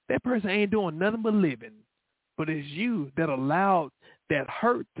here, that person ain't doing nothing but living. But it's you that allowed that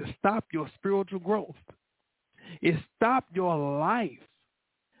hurt to stop your spiritual growth. It stopped your life.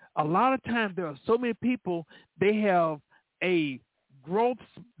 A lot of times there are so many people, they have a growth,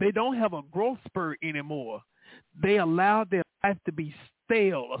 they don't have a growth spurt anymore. They allow their life to be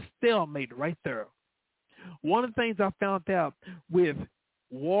stale, a stalemate right there. One of the things I found out with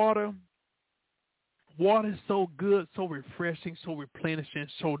water is so good, so refreshing, so replenishing,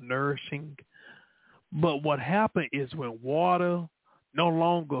 so nourishing. But what happened is when water no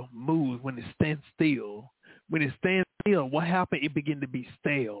longer moves, when it stands still, what happened? It begins to be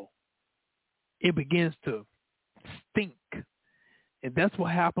stale. It begins to stink. And that's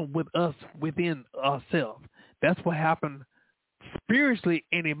what happened with us within ourselves. That's what happened spiritually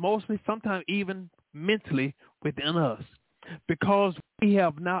and emotionally, sometimes even mentally within us. Because we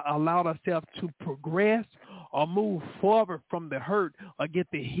have not allowed ourselves to progress or move forward from the hurt or get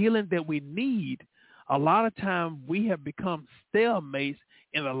the healing that we need, a lot of times we have become stalemates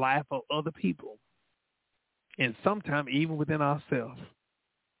in the life of other people. And sometimes even within ourselves.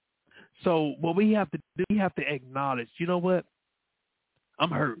 So what we have to do, we have to acknowledge, you know what? I'm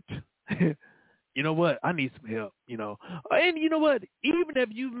hurt. You know what? I need some help, And you know what? Even if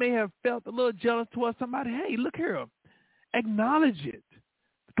you may have felt a little jealous towards somebody, hey, look here. Acknowledge it.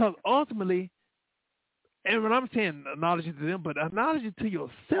 Because ultimately, and when I'm saying acknowledge it to them, but acknowledge it to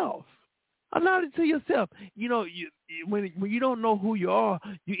yourself. Acknowledge it to yourself. When you don't know who you are,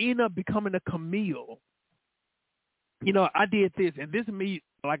 you end up becoming a chameleon. I did this, and this is me,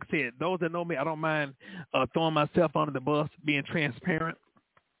 like I said, those that know me, I don't mind throwing myself under the bus, being transparent.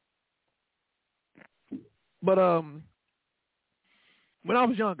 But when I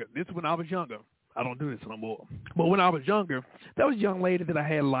was younger, I don't do this no more. But when I was younger, there was a young lady that I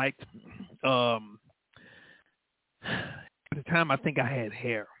had liked. At the time, I think I had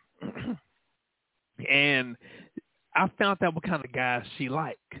hair. And I found out what kind of guys she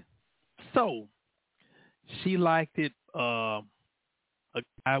liked. So she liked it, a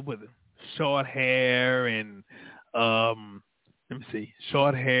guy with short hair and,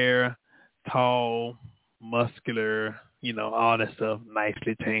 short hair, tall, muscular, all that stuff,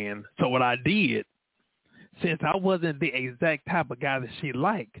 nicely tan. So what I did, since I wasn't the exact type of guy that she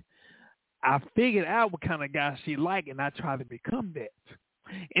liked, I figured out what kind of guy she liked, and I tried to become that.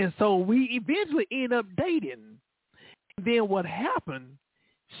 And so we eventually ended up dating. And then what happened,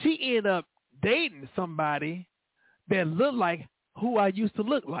 she ended up dating somebody that looked like who I used to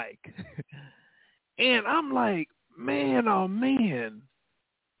look like. And I'm like, man, oh man.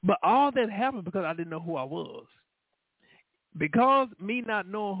 But all that happened because I didn't know who I was. Because me not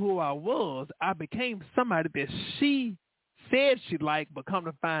knowing who I was, I became somebody that she said she liked, but come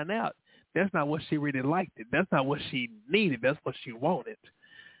to find out, that's not what she really liked. That's not what she needed. That's what she wanted.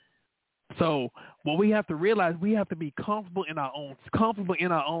 So what we have to realize, we have to be comfortable in our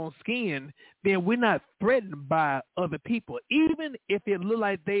own skin. Then we're not threatened by other people, even if it look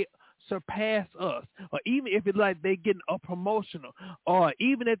like they surpass us, or even if it look like they getting a promotion, or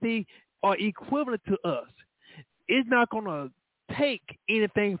even if they are equivalent to us. It's not going to take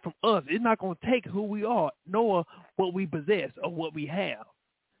anything from us. It's not going to take who we are, nor what we possess or what we have.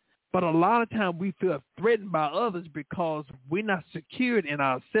 But a lot of times we feel threatened by others because we're not secured in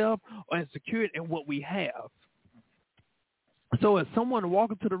ourselves or secured in what we have. So if someone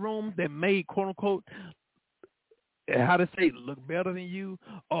walk into the room that may, quote unquote, look better than you,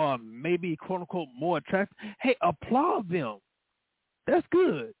 or maybe, quote unquote, more attractive, hey, applaud them. That's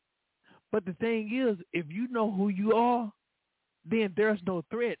good. But the thing is, if you know who you are, then there's no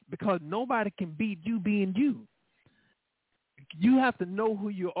threat, because nobody can beat you being you. You have to know who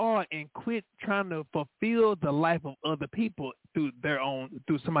you are and quit trying to fulfill the life of other people through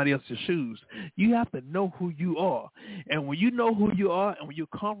somebody else's shoes. You have to know who you are. And when you know who you are and when you're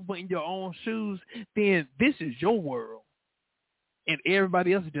comfortable in your own shoes, then this is your world. And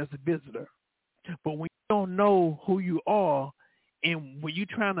everybody else is just a visitor. But when you don't know who you are, and when you're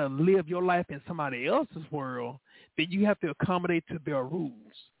trying to live your life in somebody else's world, then you have to accommodate to their rules.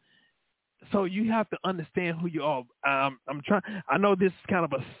 So you have to understand who you are. I know this is kind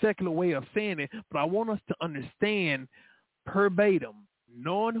of a secular way of saying it, but I want us to understand verbatim,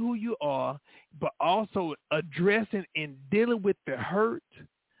 knowing who you are, but also addressing and dealing with the hurt,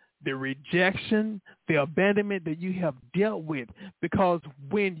 the rejection, the abandonment that you have dealt with. Because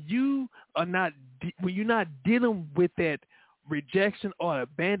when you're not dealing with that rejection or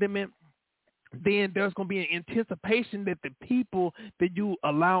abandonment, then there's going to be an anticipation that the people that you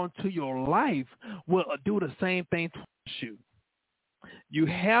allow into your life will do the same thing to you. You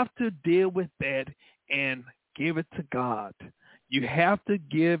have to deal with that and give it to God. You have to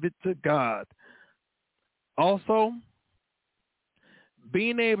give it to God. Also,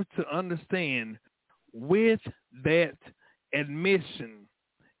 being able to understand with that admission,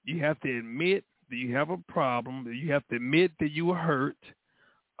 you have to admit that you have a problem. You have to admit that you were hurt.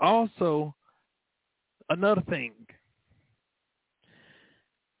 Also, another thing,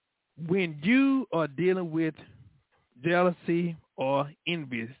 when you are dealing with jealousy or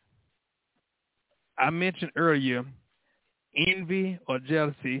envy, I mentioned earlier, envy or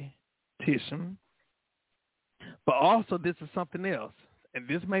jealousy, Tisham, but also this is something else, and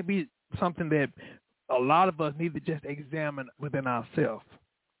this may be something that a lot of us need to just examine within ourselves.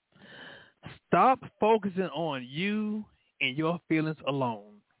 Stop focusing on you in your feelings alone.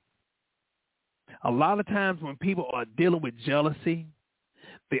 A lot of times when people are dealing with jealousy,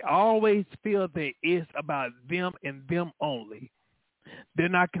 they always feel that it's about them and them only. They're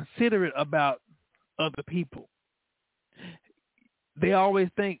not considerate about other people. They always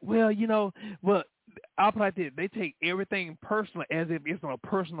think, well, I'll put it like this. They take everything personal as if it's a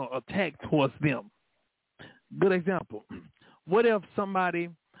personal attack towards them. Good example. What if somebody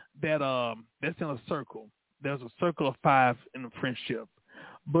that's in a circle, there's a circle of 5 in a friendship,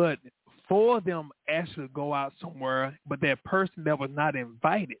 but 4 of them actually go out somewhere, but that person that was not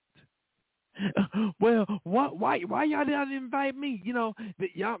invited. Well, why y'all didn't invite me?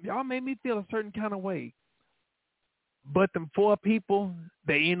 Y'all made me feel a certain kind of way. But them 4 people,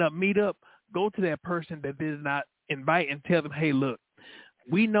 they end up meet up, go to that person that did not invite and tell them, hey, look,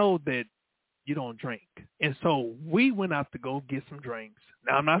 we know that you don't drink. And so we went out to go get some drinks.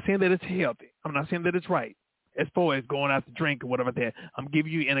 Now, I'm not saying that it's healthy. I'm not saying that it's right as far as going out to drink or whatever that. I'm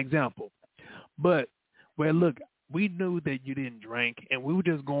giving you an example. But, well, look, we knew that you didn't drink, and we were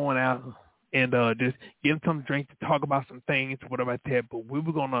just going out and just getting some drink to talk about some things or whatever like that. But we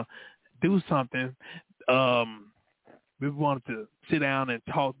were going to do something. We wanted to sit down and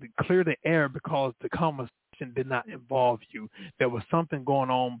talk to clear the air because the conversation did not involve you. There was something going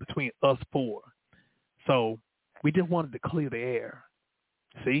on between us 4. So we just wanted to clear the air.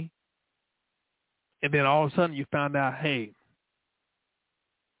 See? And then all of a sudden you found out, hey,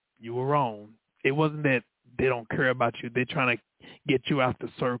 you were wrong. It wasn't that they don't care about you. They're trying to get you out the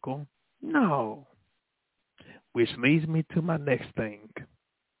circle. No. Which leads me to my next thing.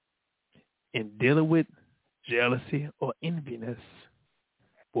 In dealing with jealousy or enviness,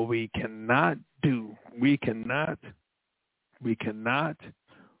 what we cannot do, we cannot,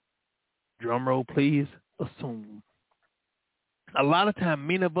 drum roll please, assume. A lot of times,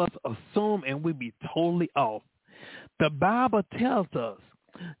 many of us assume and we be totally off. The Bible tells us,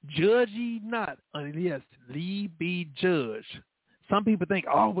 judge ye not unless ye be judged. Some people think,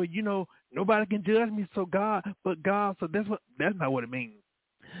 oh, well, nobody can judge me, so God. So that's not what it means.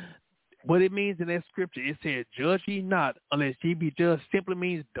 What it means in that scripture, it says, judge ye not unless ye be judged, simply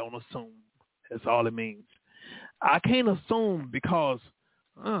means don't assume. That's all it means. I can't assume because,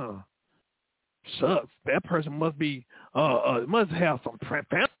 shucks, that person must have some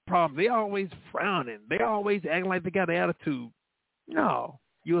family problems. They always frowning. They always acting like they got an attitude. No,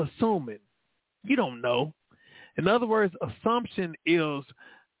 you're assuming. You don't know. In other words, assumption is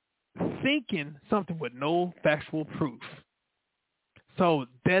thinking something with no factual proof. So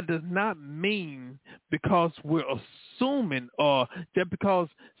that does not mean because we're assuming or just because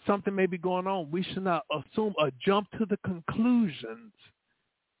something may be going on, we should not assume or jump to the conclusions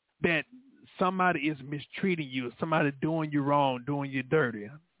that somebody is mistreating you, somebody doing you wrong, doing you dirty.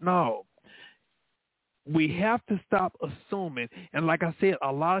 No. We have to stop assuming. And like I said,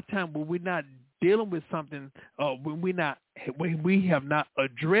 a lot of times when we're not dealing with something, when we have not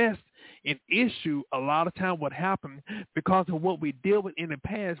addressed an issue, a lot of time what happened, because of what we deal with in the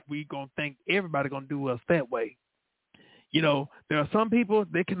past, we going to think everybody going to do us that way. There are some people,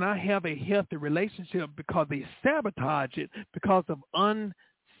 they cannot have a healthy relationship because they sabotage it because of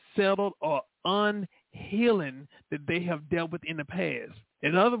unsettled or unhealing that they have dealt with in the past.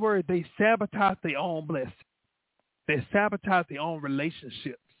 In other words, they sabotage their own blessing. They sabotage their own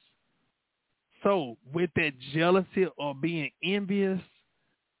relationships. So with that jealousy or being envious,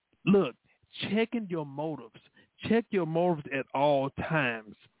 look, checking your motives. Check your motives at all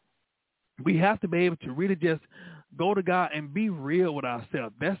times. We have to be able to really just go to God and be real with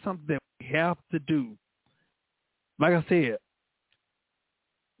ourselves. That's something that we have to do. Like I said,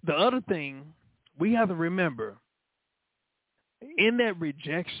 the other thing we have to remember, in that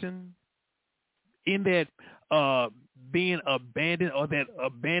rejection, in that being abandoned or that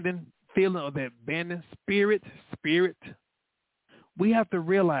abandoned feeling or that abandoned spirit, we have to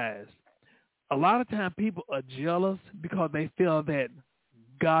realize a lot of times people are jealous because they feel that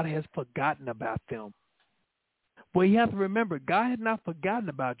God has forgotten about them. Well, you have to remember, God has not forgotten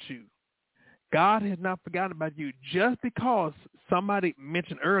about you. God has not forgotten about you. Just because somebody I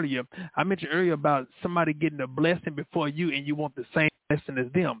mentioned earlier about somebody getting a blessing before you and you want the same blessing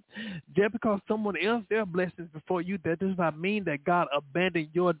as them. Just because someone else, their blessings before you, that does not mean that God abandoned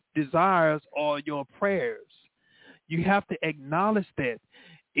your desires or your prayers. You have to acknowledge that.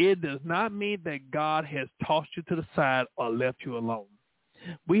 It does not mean that God has tossed you to the side or left you alone.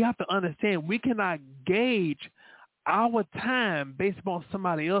 We have to understand we cannot gauge our time based upon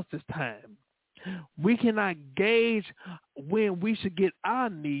somebody else's time. We cannot gauge when we should get our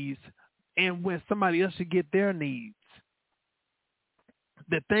needs and when somebody else should get their needs.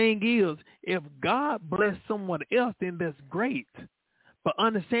 The thing is, if God bless someone else, then that's great. But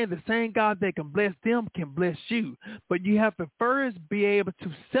understand the same God that can bless them can bless you. But you have to first be able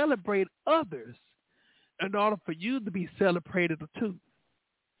to celebrate others in order for you to be celebrated too.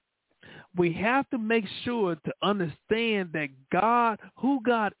 We have to make sure to understand that God, who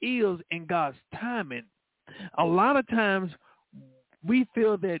God is in God's timing. A lot of times we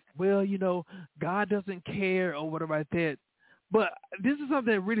feel that, well, God doesn't care or whatever like that. But this is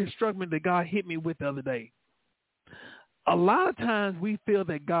something that really struck me that God hit me with the other day. A lot of times we feel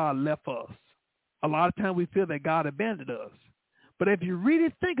that God left us. A lot of times we feel that God abandoned us. But if you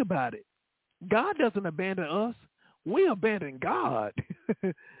really think about it, God doesn't abandon us. We abandon God.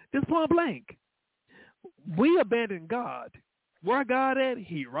 Just point blank. We abandon God. Where God at?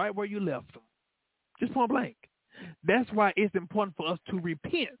 He right where you left him. Just point blank. That's why it's important for us to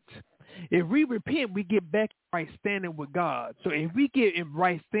repent. If we repent, we get back in right standing with God. So if we get in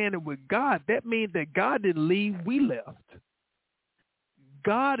right standing with God, that means that God didn't leave, we left.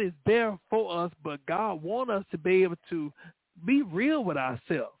 God is there for us, but God wants us to be able to be real with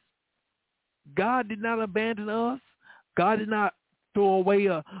ourselves. God did not abandon us. God did not throw away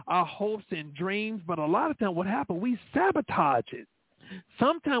our hopes and dreams, but a lot of times what happens, we sabotage it.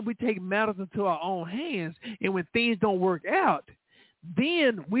 Sometimes we take matters into our own hands, and when things don't work out,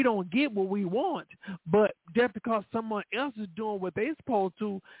 then we don't get what we want. But just because someone else is doing what they're supposed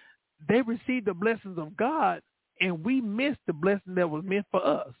to, they receive the blessings of God, and we miss the blessing that was meant for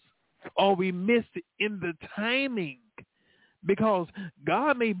us, or we miss it in the timing, because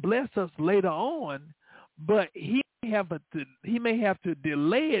God may bless us later on, but he may have to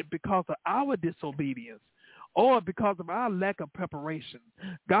delay it because of our disobedience or because of our lack of preparation.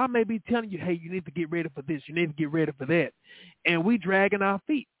 God may be telling you, hey, you need to get ready for this, you need to get ready for that, and we dragging our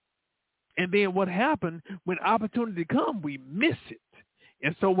feet. And then what happened, when opportunity comes, we miss it.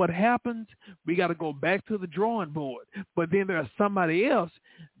 And so what happens, we got to go back to the drawing board. But then there's somebody else,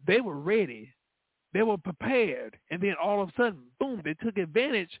 they were ready, they were prepared, and then all of a sudden, boom, they took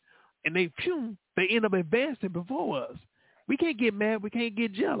advantage, and they end up advancing before us. We can't get mad, we can't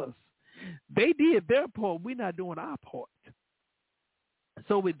get jealous. They did their part, we're not doing our part.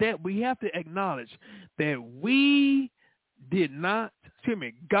 So with that, we have to acknowledge that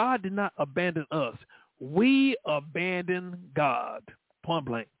God did not abandon us. We abandoned God, point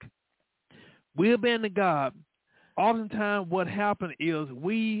blank. We abandon God. Oftentimes what happens is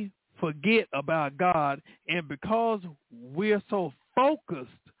we forget about God, and because we're so focused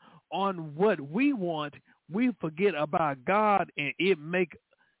on what we want, we forget about God, and it make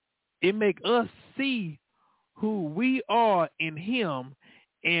us see who we are in him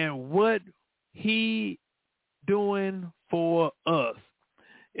and what he doing for us.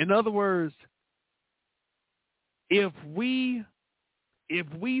 In other words, if we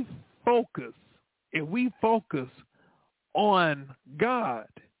focus on God,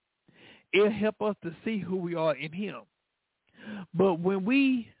 it'll help us to see who we are in him. But when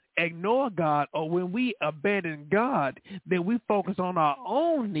we ignore God, or when we abandon God, then we focus on our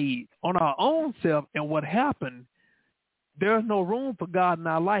own needs, on our own self, and what happened, there's no room for God in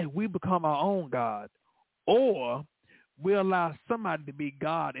our life. We become our own God, or we allow somebody to be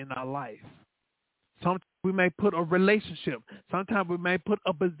God in our life. Sometimes we may put a relationship. Sometimes we may put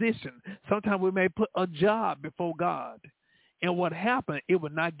a position. Sometimes we may put a job before God. And what happened, it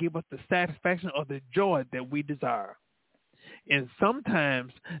will not give us the satisfaction or the joy that we desire. And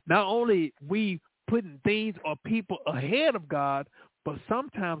sometimes not only we putting things or people ahead of God, but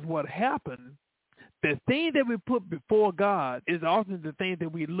sometimes what happens, the thing that we put before God is often the thing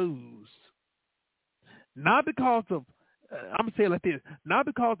that we lose. Not because of, I'm going to say it like this, not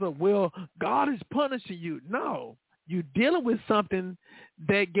because of, well, God is punishing you. No, you're dealing with something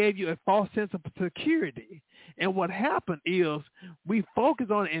that gave you a false sense of security. And what happened is we focus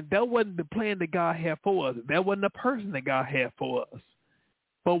on it, and that wasn't the plan that God had for us. That wasn't the person that God had for us.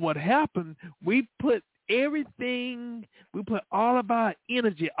 But what happened, we put everything, we put all of our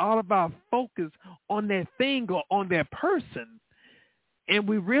energy, all of our focus on that thing or on that person. And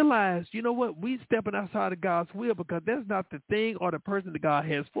we realize, you know what, we stepping outside of God's will because that's not the thing or the person that God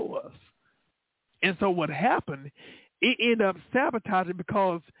has for us. And so what happened, it ended up sabotaging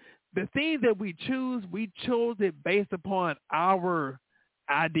because the thing that we chose it based upon our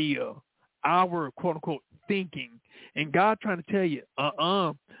idea, our quote-unquote thinking. And God trying to tell you,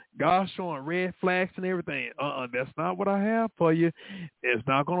 God's showing red flags and everything. That's not what I have for you. It's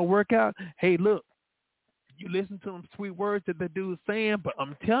not going to work out. Hey, look, you listen to them sweet words that the dude's saying, but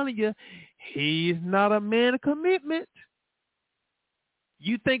I'm telling you, he's not a man of commitment.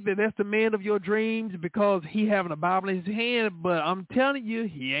 You think that that's the man of your dreams because he having a Bible in his hand, but I'm telling you,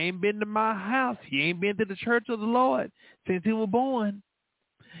 he ain't been to my house. He ain't been to the church of the Lord since he was born.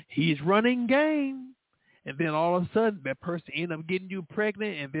 He's running game. And then all of a sudden, that person end up getting you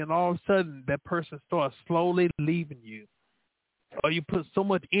pregnant, and then all of a sudden, that person starts slowly leaving you. Or you put so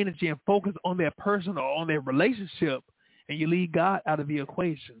much energy and focus on that person or on their relationship, and you leave God out of the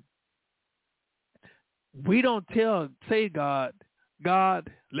equation. We don't say God,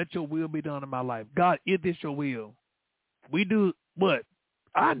 let your will be done in my life. God, is this your will? We do what?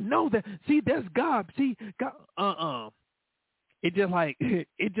 I know that. See, that's God. See, God,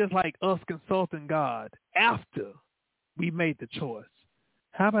 It's just like us consulting God after we made the choice.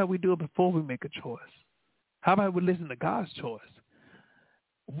 How about we do it before we make a choice? How about we listen to God's choice?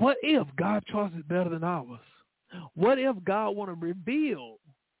 What if God's choice is better than ours? What if God want to reveal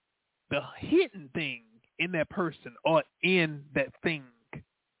the hidden thing in that person or in that thing?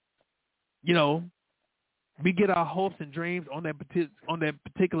 You know, we get our hopes and dreams on that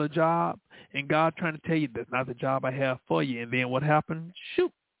particular job, and God trying to tell you that's not the job I have for you. And then what happened?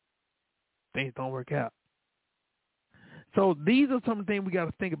 Shoot, things don't work out. So these are some things we got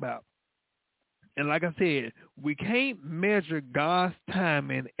to think about. And like I said, we can't measure God's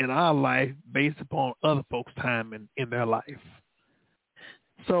timing in our life based upon other folks' timing in their life.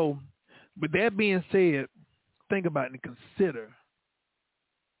 So with that being said, think about it and consider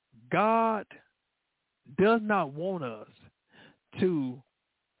God does not want us to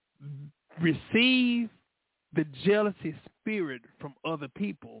receive the jealousy spirit from other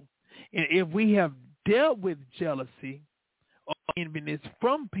people. And if we have dealt with jealousy or enviness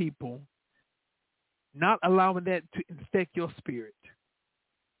from people, not allowing that to infect your spirit.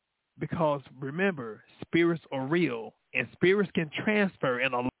 Because remember, spirits are real and spirits can transfer,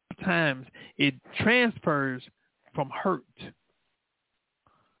 and a lot of times it transfers from hurt.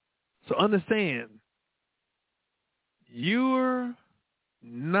 So understand, you're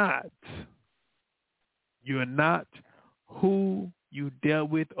not who you dealt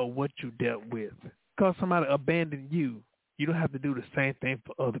with or what you dealt with. Because somebody abandoned you, you don't have to do the same thing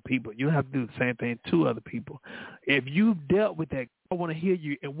for other people. You don't have to do the same thing to other people. If you've dealt with that, I want to hear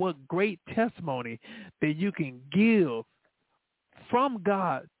you and what great testimony that you can give from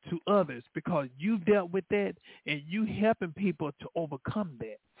God to others because you've dealt with that and you helping people to overcome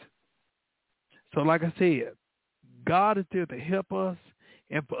that. So like I said, God is there to help us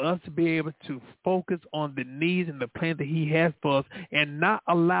and for us to be able to focus on the needs and the plan that he has for us and not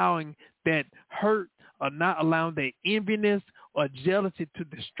allowing that hurt or not allowing that enviness or jealousy to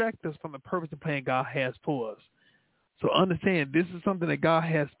distract us from the purpose and plan God has for us. So understand, this is something that God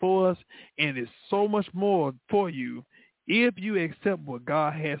has for us, and it's so much more for you if you accept what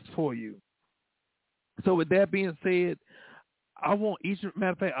God has for you. So with that being said, I want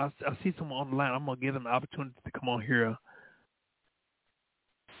matter of fact, I see someone on the line. I'm going to give them the opportunity to come on here.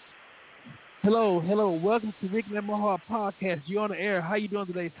 Hello. Welcome to Rick and Mohawk Podcast. You're on the air. How you doing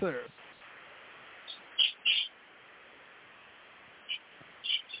today, sir?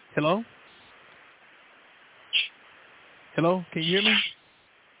 Hello? Hello? Can you hear me?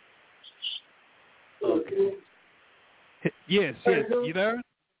 Okay. Yes. You there?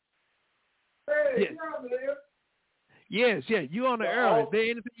 Hey, yes. I'm there. Yes. You on the air. Is there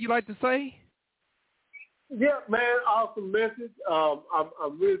anything you'd like to say? Yeah, man, awesome message.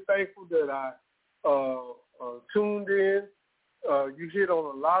 I'm really thankful that I tuned in. You hit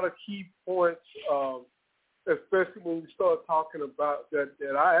on a lot of key points, especially when we start talking about that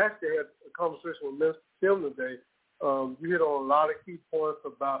I actually had a conversation with Mr. Tim today. You hit on a lot of key points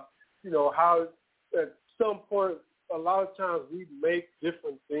about, how at some point, a lot of times we make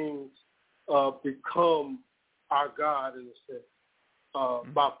different things become our God in a sense.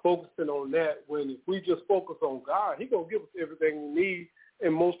 By focusing on that, when if we just focus on God, he's going to give us everything we need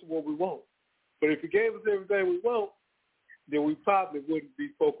and most of what we want. But if he gave us everything we want, then we probably wouldn't be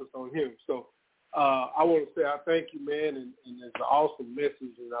focused on him. So I want to say I thank you, man, and it's an awesome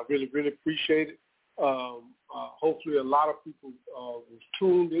message, and I really, really appreciate it. Hopefully a lot of people was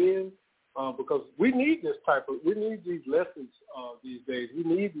tuned in because we need these lessons these days. We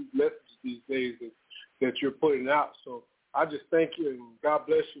need these messages these days that you're putting out. So I just thank you, and God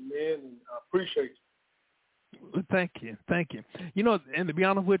bless you, man, and I appreciate you. Thank you. And to be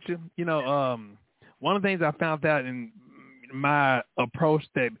honest with you, one of the things I found out in my approach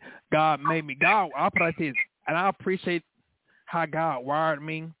that God made me, I'll put it like this, and I appreciate how God wired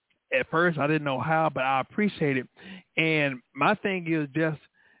me. At first, I didn't know how, but I appreciate it. And my thing is just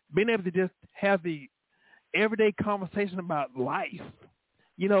being able to just have the everyday conversation about life.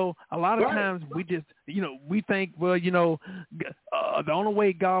 You know, a lot of times we just, you know, we think, well, you know, the only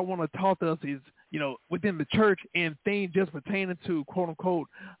way God want to talk to us is, you know, within the church and things just pertaining to, quote unquote,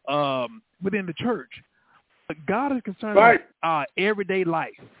 within the church. But God is concerned about our everyday life.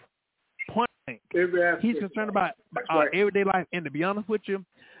 Point blank. He's concerned about our everyday life. And to be honest with you,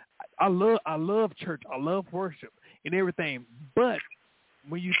 I love church. I love worship and everything. But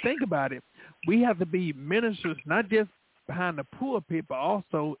when you think about it, we have to be ministers, not just behind the pulpit, but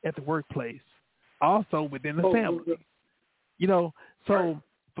also at the workplace, also within the family. You know, so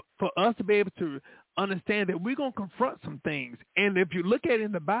for us to be able to understand that we're going to confront some things. And if you look at it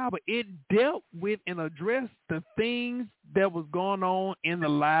in the Bible, it dealt with and addressed the things that was going on in the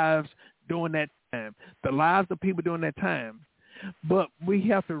lives during that time, the lives of people during that time. But we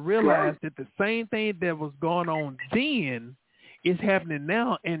have to realize that the same thing that was going on then is happening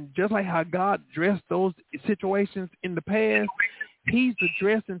now. And just like how God addressed those situations in the past, he's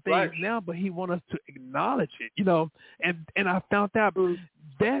addressing things now, but he wants us to acknowledge it, you know. And I found out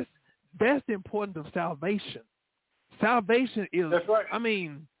that's the importance of salvation. Salvation is, I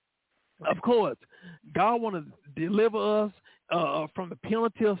mean, of course, God want to deliver us from the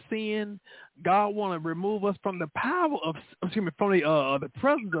penalty of sin. God want to remove us from the power of, from the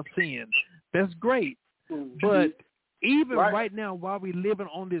presence of sin. That's great. But even right now, while we're living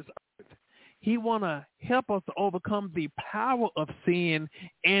on this earth, he want to help us to overcome the power of sin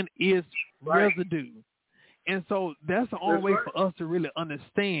and its residue. And so that's the only way for us to really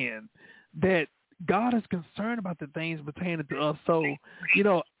understand that God is concerned about the things pertaining to us. So, you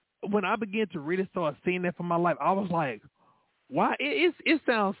know, when I began to really start seeing that for my life, I was like, why? It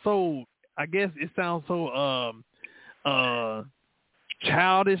sounds so, I guess it sounds so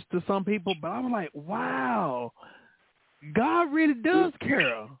childish to some people, but I was like, wow, God really does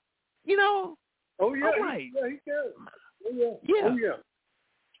care. You know? Oh, yeah. Like, he cares. Oh, yeah. Yeah. Oh, yeah.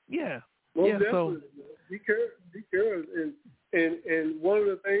 Yeah. Well, yeah, definitely. He cares. And one of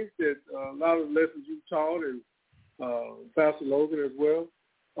the things that a lot of the lessons you taught, and Pastor Logan as well,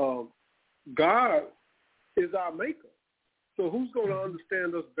 God is our maker. So who's going to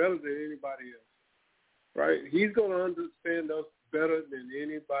understand us better than anybody else, right? He's going to understand us better than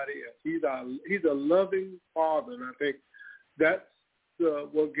anybody else. He's a loving Father, and I think that's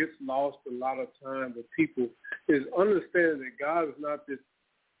what gets lost a lot of time with people is understanding that God is not this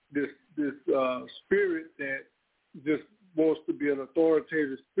spirit that just wants to be an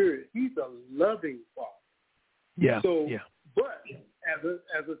authoritative spirit. He's a loving Father. Yeah. So, yeah. But as a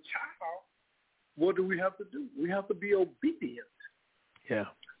child, what do we have to do? We have to be obedient. Yeah.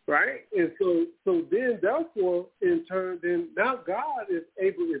 Right? And so then, therefore, in turn, then now God is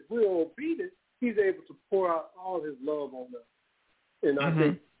able, if we're obedient, he's able to pour out all his love on us. And I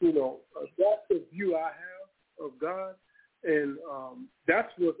think, you know, that's the view I have of God. And that's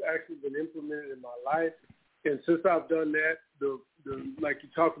what's actually been implemented in my life. And since I've done that, the like you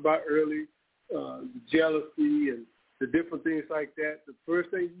talked about earlier, the jealousy and the different things like that, the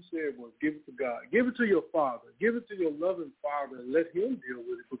first thing you said was give it to God. Give it to your Father. Give it to your loving Father and let him deal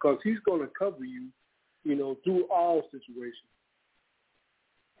with it because he's going to cover you, you know, through all situations.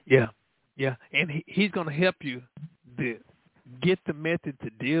 Yeah, yeah. And he's going to help you to get the method to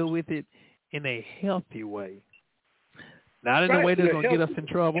deal with it in a healthy way. Not in a way that's going to get us in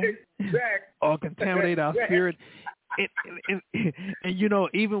trouble or contaminate our spirit. And, you know,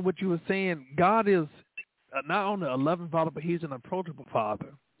 even what you were saying, God is not only a loving Father, but he's an approachable Father.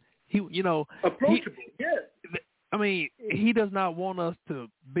 He, you know, approachable, yes. I mean, he does not want us to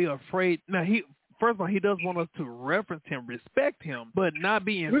be afraid. Now, first of all, he does want us to reverence him, respect him, but not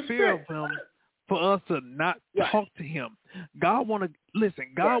be in fear of him for us to not talk to him. God want to,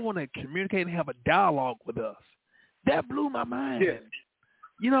 listen, God want to communicate and have a dialogue with us. That blew my mind. Yes.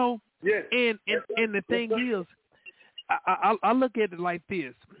 You know, yes. And the thing is, I look at it like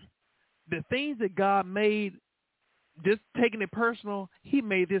this. The things that God made, just taking it personal, he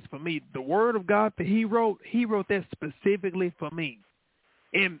made this for me. The word of God that he wrote that specifically for me.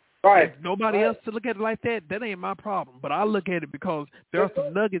 And if nobody else to look at it like that, that ain't my problem. But I look at it because there are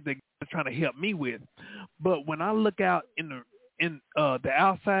some nuggets that are trying to help me with. But when I look out in the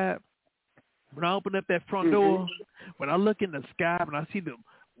outside, when I open up that front door, when I look in the sky, when I see the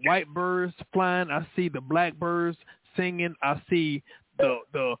white birds flying, I see the black birds singing, I see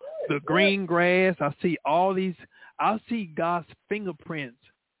the green grass, I see all these, I see God's fingerprints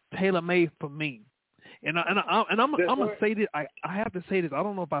tailor-made for me. And I'm gonna say this. I have to say this. I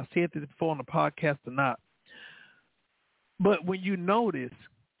don't know if I said this before on the podcast or not. But when you notice,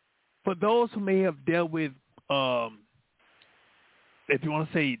 for those who may have dealt with, if you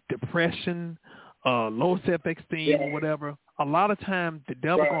want to say depression, low self-esteem or whatever, A lot of times the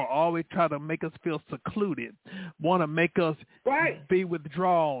devil gonna always try to make us feel secluded, want to make us be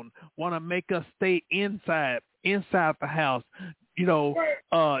withdrawn, want to make us stay inside the house,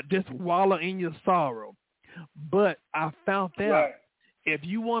 just wallow in your sorrow. But I found out if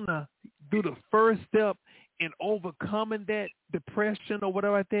you want to do the first step in overcoming that depression or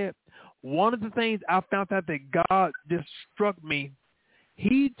whatever like that, one of the things I found out that God just struck me,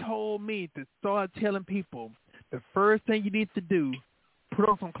 he told me to start telling people the first thing you need to do, put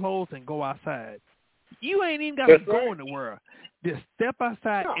on some clothes and go outside. You ain't even got to go anywhere. Just step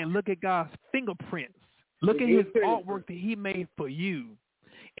outside and look at God's fingerprints. Look at his artwork that he made for you.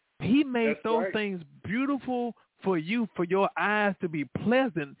 He made those things beautiful for you, for your eyes to be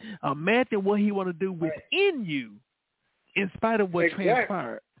pleasant. Imagine what he want to do within you in spite of what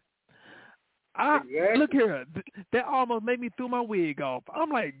transpired. Look here. That almost made me throw my wig off. I'm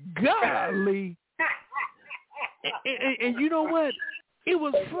like, golly. And you know what? It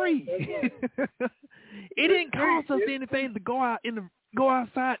was free. It didn't cost us anything to go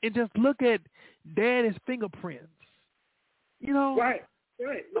outside and just look at Daddy's fingerprints. Right.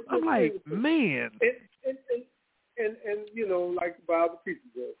 I'm like, man. And like the Bible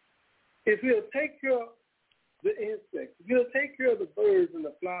teaches us, if he'll take care of the insects, if he'll take care of the birds and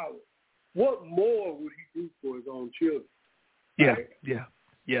the flowers, what more would he do for his own children? Right?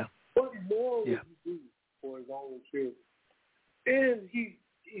 Yeah. What more would he do for his own children? And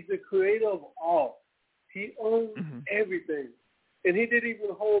he's the creator of all. He owns everything. And he didn't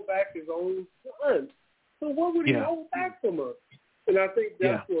even hold back his own son. So what would he hold back from us? And I think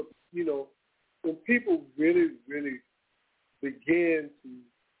that's what, when people really, really begin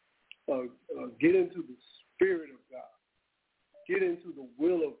to get into the spirit of God, get into the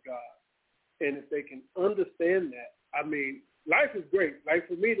will of God, and if they can understand that, I mean, life is great. Like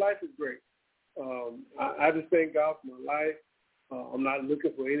for me, life is great. I just thank God for my life. I'm not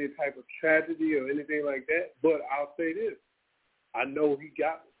looking for any type of tragedy or anything like that, but I'll say this. I know he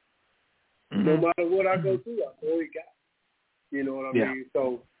got me. No matter what I go through, I know he got me. You know what I mean?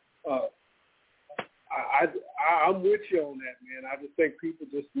 So I'm with you on that, man. I just think people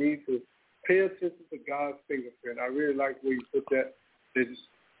just need to pay attention to God's fingerprint. I really like the way you put that. They just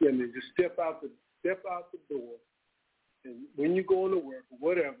step out the door, and when you go into work or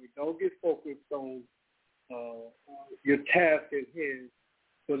whatever, don't get focused on your task at hand,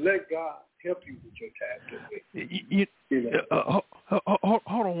 but let God help you with your task at hand.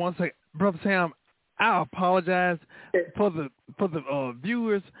 Hold on one second, Brother Sam. I apologize for the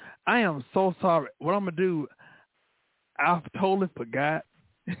viewers. I am so sorry. What I'm gonna do, I totally forgot.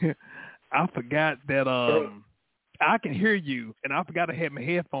 I forgot that I can hear you, and I forgot I had my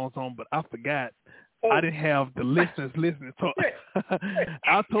headphones on, but I forgot I didn't have the listeners listening. So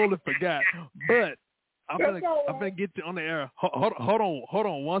I totally forgot. But I'm gonna get you on the air. Hold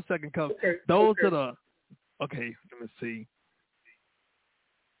on 1 second, because those that are okay. Let me see.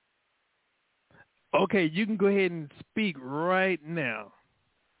 Okay, you can go ahead and speak right now.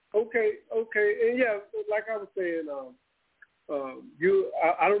 Okay, and like I was saying,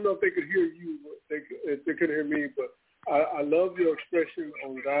 I don't know if they could hear you, if they couldn't hear me, but I love your expression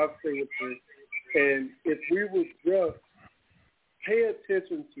on God's fingerprint, and if we would just pay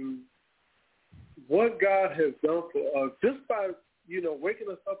attention to what God has done for us, just by waking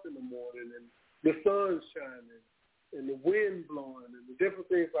us up in the morning and the sun shining and the wind blowing and the different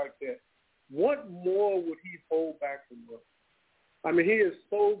things like that. What more would he hold back from us? I mean, he is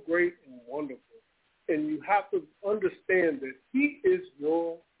so great and wonderful. And you have to understand that he is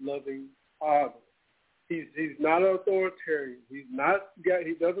your loving father. He's not an authoritarian. He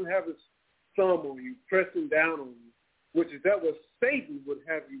doesn't have his thumb on you, pressing down on you, which is that what Satan would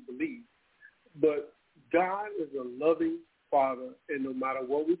have you believe. But God is a loving father, and no matter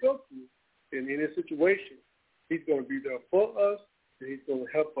what we go through in any situation, he's going to be there for us, and he's going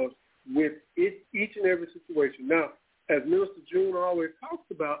to help us with each and every situation. Now, as Minister June always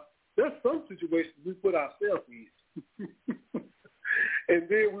talks about, there's some situations we put ourselves in. And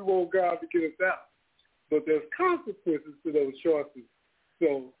then we want God to get us out. But there's consequences to those choices.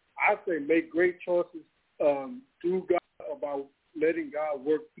 So I say make great choices through God, about letting God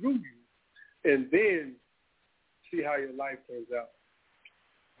work through you, and then see how your life turns out.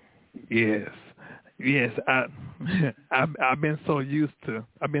 Yes. I've been so used to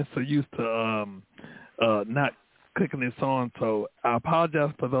not clicking this on, so I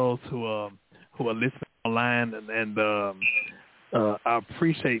apologize for those who are listening online, and I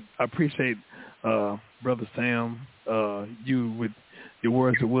appreciate Brother Sam, you with your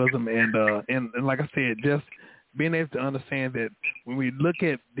words of wisdom, and like I said, just being able to understand that when we look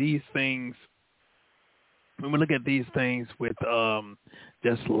at these things when we look at these things with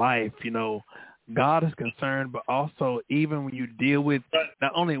just life, God is concerned, but also even when you deal with,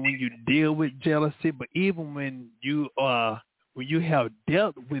 not only when you deal with jealousy, but even when you have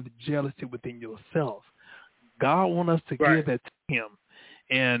dealt with jealousy within yourself, God wants us to give that to Him.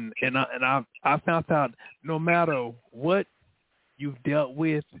 And I found out no matter what you've dealt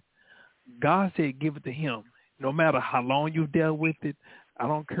with, God said give it to Him. No matter how long you've dealt with it, I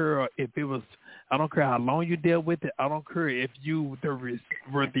don't care how long you dealt with it. I don't care if you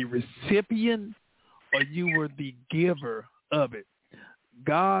were the recipient or you were the giver of it.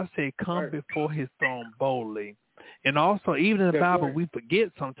 God said come before His throne boldly. And also, even in the Bible, we forget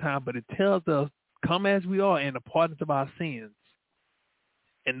sometimes, but it tells us, come as we are in the pardon of our sins.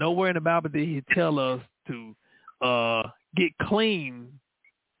 And nowhere in the Bible did He tell us to get clean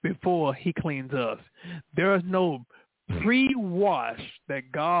before He cleans us. There is no pre-wash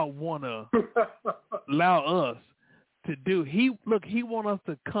that God want to allow us to do. He want us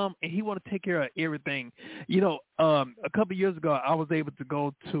to come and He want to take care of everything. A couple of years ago, I was able to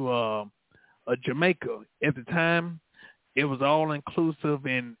go to Jamaica. At the time, it was all inclusive,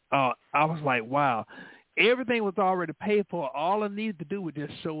 and I was like, wow, everything was already paid for. All I needed to do was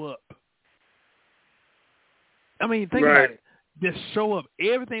just show up. I mean, think about it. Just show up.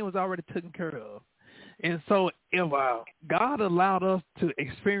 Everything was already taken care of. And so if God allowed us to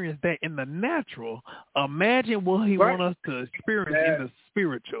experience that in the natural, imagine what He wants us to experience in the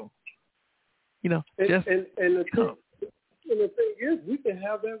spiritual. And the thing is, we can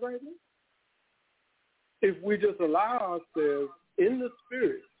have that right now. If we just allow ourselves in the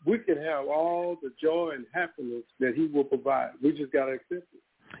spirit, we can have all the joy and happiness that He will provide. We just got to accept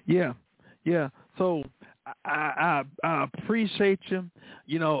it. Yeah. So I appreciate you.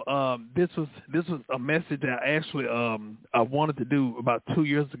 This was a message that actually I wanted to do about 2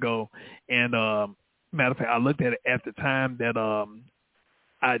 years ago, and matter of fact, I looked at it at the time that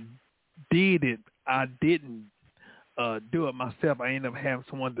I did it. I didn't do it myself. I ended up having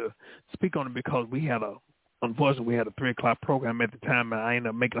someone to speak on it because unfortunately we had a 3:00 program at the time, and I ended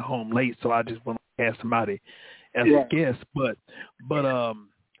up making it home late, so I just went to ask somebody as a guest. But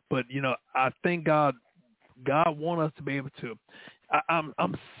I thank God. God wants us to be able to.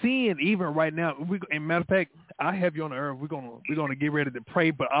 I'm seeing even right now. And matter of fact, I have you on the earth. We're gonna get ready to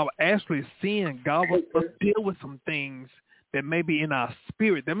pray. But I'm actually seeing God will deal with some things that may be in our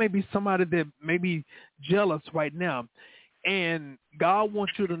spirit. There may be somebody that may be jealous right now, and God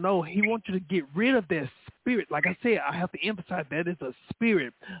wants you to know He wants you to get rid of that spirit. Like I said, I have to emphasize that it's a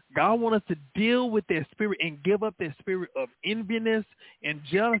spirit. God wants us to deal with that spirit and give up that spirit of enviness and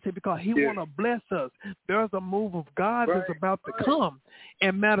jealousy because He wants to bless us. There's a move of God that's about to come.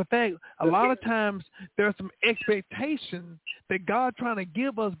 And matter of fact, a lot of times there's some expectations that God trying to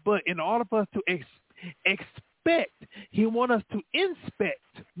give us, but in order for us to expect, He wants us to inspect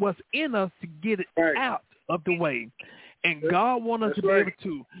what's in us to get it out of the way. And God wants us to be able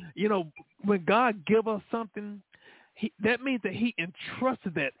to, when God give us something, that means that He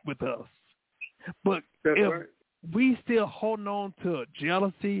entrusted that with us. But if we still holding on to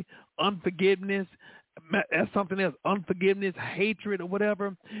jealousy, unforgiveness, that's something else, unforgiveness, hatred, or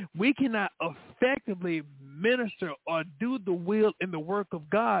whatever, we cannot effectively minister or do the will and the work of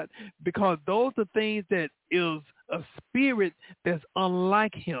God because those are things that is a spirit that's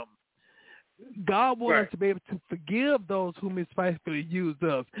unlike Him. God wants us to be able to forgive those who misfaithfully use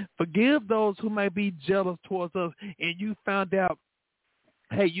us, forgive those who may be jealous towards us, and you found out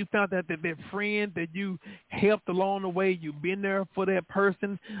that that friend that you helped along the way, you've been there for that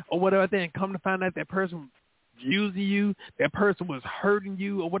person or whatever, and come to find out that person was using you, that person was hurting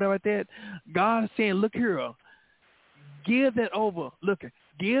you or whatever like that. God is saying, look here, give that over.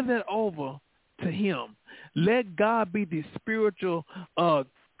 Give that over to Him. Let God be the spiritual the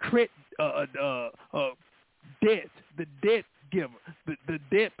debt giver, the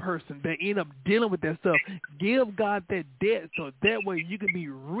debt person that end up dealing with that stuff. Give God that debt so that way you can be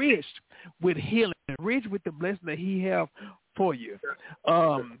rich with healing, rich with the blessing that He have for you.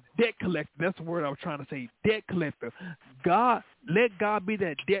 Debt collector, that's the word I was trying to say, debt collector. Let God be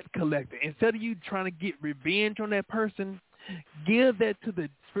that debt collector. Instead of you trying to get revenge on that person, give that to the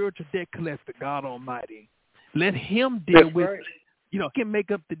spiritual debt collector, God Almighty. Let Him deal with it. Can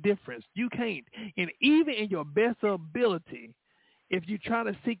make up the difference. You can't. And even in your best ability, if you try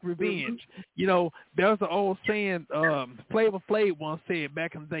to seek revenge, there's an old saying, Flavor Flav once said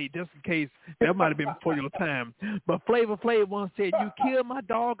back in the day, just in case, that might have been before your time, but Flavor Flav once said, you kill my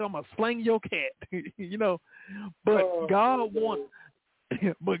dog, I'm going to sling your cat, But God want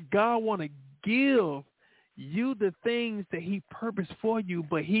to give you the things that he purposed for you,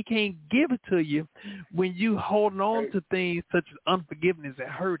 but he can't give it to you when you holding on to things such as unforgiveness and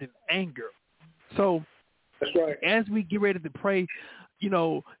hurt and anger. So that's right. As we get ready to pray, you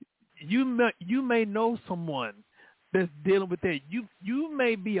may know someone that's dealing with that. You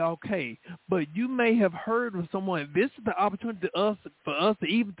may be okay, but you may have heard of someone. This is the opportunity for us to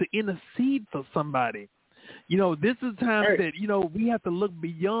even to intercede for somebody. This is the time that, we have to look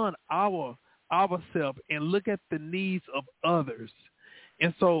beyond ourselves and look at the needs of others.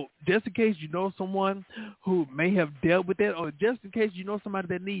 And so just in case you know someone who may have dealt with that, or just in case you know somebody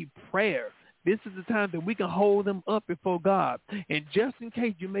that needs prayer, this is the time that we can hold them up before God. And just in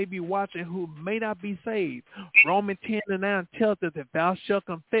case you may be watching who may not be saved, Romans 10:9 tells us, if thou shalt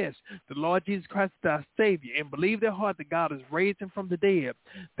confess the Lord Jesus Christ as thy Savior and believe in their heart that God has raised him from the dead,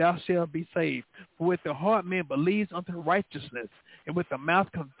 thou shalt be saved. For with the heart man believes unto righteousness, and with the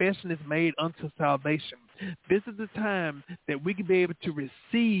mouth confession is made unto salvation. This is the time that we can be able to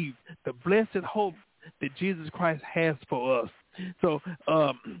receive the blessed hope that Jesus Christ has for us. So,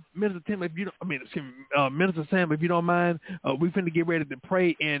 Minister Sam, if you don't mind, we're finna get ready to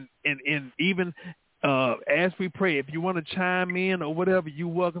pray, and even as we pray, if you want to chime in or whatever, you're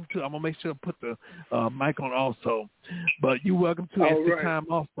welcome to. I'm gonna make sure to put the mic on also, but you're welcome to at this time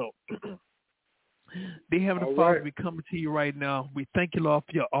also. Dear Heavenly Father, we come to you right now. We thank you, Lord,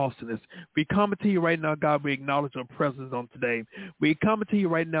 for your awesomeness. We come to you right now, God. We acknowledge your presence on today. We come to you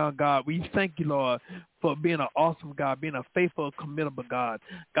right now, God. We thank you, Lord, for being an awesome God, being a faithful, committable God.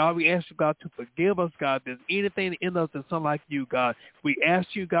 God, we ask you, God, to forgive us, God. If there's anything in us that's unlike you, God. We ask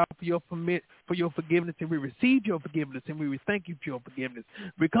you, God, for your forgiveness, and we receive your forgiveness, and we thank you for your forgiveness.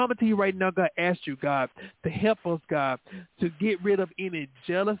 We come to you right now, God, ask you, God, to help us, God, to get rid of any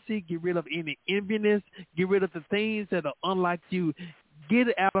jealousy, get rid of any enviness, get rid of the things that are unlike you. Get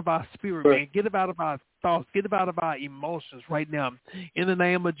it out of our spirit, man. Get it out of our thoughts. Get it out of our emotions right now in the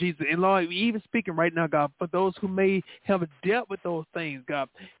name of Jesus. And Lord, we even speaking right now, God, for those who may have dealt with those things, God,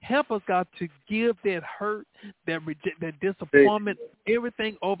 help us, God, to give that hurt, that disappointment,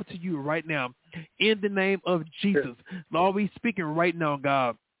 everything over to you right now in the name of Jesus. Lord, we speaking right now,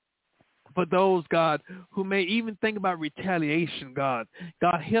 God, for those, God, who may even think about retaliation, God.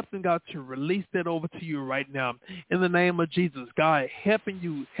 God, help them, God, to release that over to you right now. In the name of Jesus, God,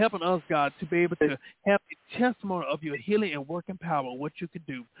 helping us, God, to be able to have a testimony of your healing and working power, what you can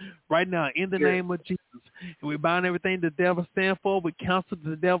do right now in the name of Jesus. And we bind everything the devil stands for. We cancel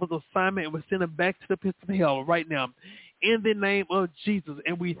the devil's assignment, and we send him back to the pits of hell right now. In the name of Jesus.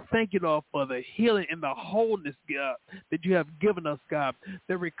 And we thank you, Lord, for the healing and the wholeness, God, that you have given us, God,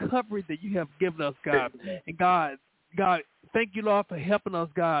 the recovery that you have given us, God. And God, thank you, Lord, for helping us,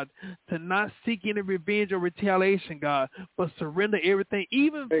 God, to not seek any revenge or retaliation, God, but surrender everything,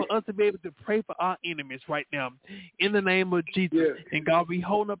 even for us to be able to pray for our enemies right now, in the name of Jesus. And God, we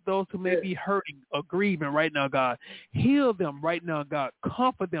hold up those who may be hurting or grieving right now, God. Heal them right now, God.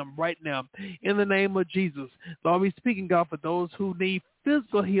 Comfort them right now, in the name of Jesus. Lord, we speaking, God, for those who need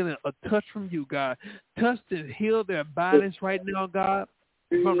physical healing, a touch from you, God. Touch and heal their bodies right now, God,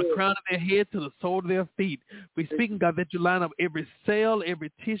 from the crown of their head to the sole of their feet. We're speaking, God, that you line up every cell, every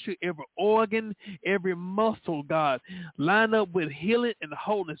tissue, every organ, every muscle, God. Line up with healing and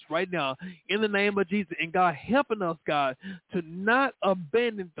wholeness right now in the name of Jesus. And God, helping us, God, to not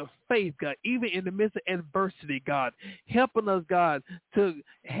abandon the faith, God, even in the midst of adversity, God. Helping us, God, to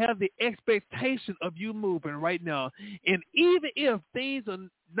have the expectation of you moving right now. And even if things are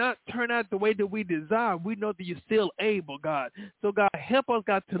not turn out the way that we desire, we know that you're still able, God. So, God, help us,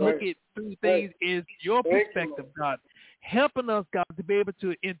 God, to look at through things in your perspective, God. Helping us, God, to be able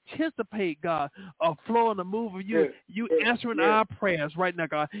to anticipate, God, a flow and a move of you, you answering our prayers right now,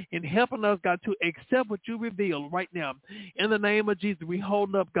 God, and helping us, God, to accept what you reveal right now. In the name of Jesus, we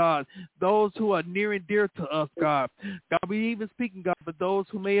hold up, God, those who are near and dear to us, God. God, we even speaking, God, for those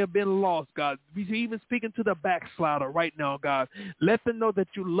who may have been lost, God. We even speaking to the backslider right now, God. Let them know that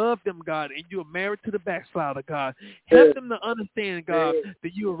you love them, God, and you are married to the backslider, God. Help them to understand, God,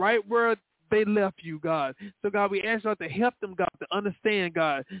 that you are right where they left you, God. So, God, we ask, God, to help them, God, to understand,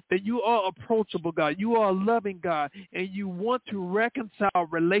 God, that you are approachable, God. You are a loving God, and you want to reconcile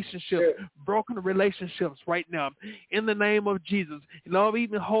relationships, broken relationships right now, in the name of Jesus. Lord, we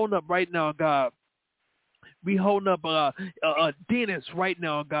even hold up right now, God, We holding up Dennis right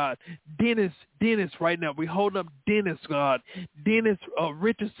now, God. Dennis right now. We holding up Dennis, God. Dennis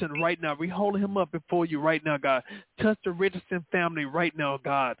Richardson right now. We holding him up before you right now, God. Touch the Richardson family right now,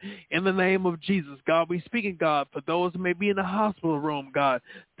 God. In the name of Jesus, God, we speaking, God, for those who may be in the hospital room, God.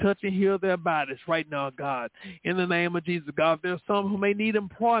 Touch and heal their bodies right now, God. In the name of Jesus, God, there's some who may need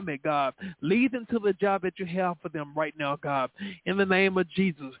employment, God. Lead them to the job that you have for them right now, God. In the name of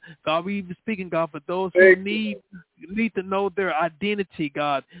Jesus, God, we even speaking, God, for those who need to know their identity,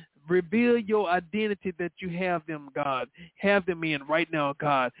 God. Reveal your identity that you have them, God. Have them in right now,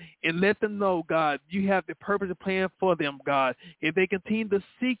 God. And let them know, God, you have the purpose and plan for them, God. If they continue to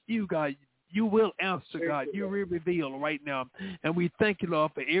seek you, God, you will answer, God. You will reveal right now. And we thank you,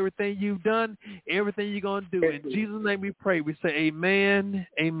 Lord, for everything you've done, everything you're going to do. In Jesus' name we pray. We say amen,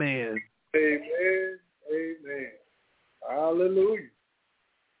 amen. Amen, amen. Hallelujah.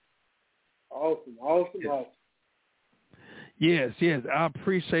 Awesome. Yes, I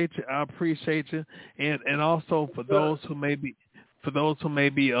appreciate you, and also for those who may be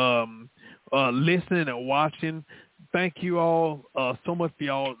listening and watching. Thank you all so much for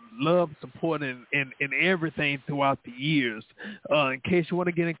y'all love, support, and everything throughout the years. In case you want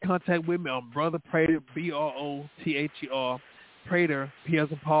to get in contact with me, I'm Brother Prater, BROTHER. Prater, P as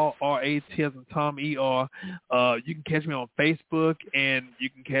in Paul, RAT as in Tom, ER. You can catch me on Facebook, and you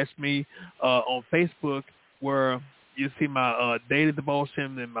can catch me on Facebook where you see my daily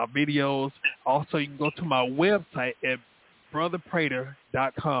devotion and my videos. Also, you can go to my website at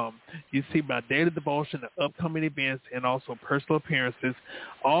brotherprater.com. You see my daily devotion, the upcoming events, and also personal appearances.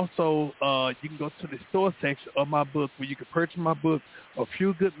 Also, you can go to the store section of my book where you can purchase my book, A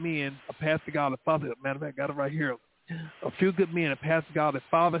Few Good Men, A Path to God, Fatherhood. Matter of fact, I got it right here. A Few Good Men, A Path to God,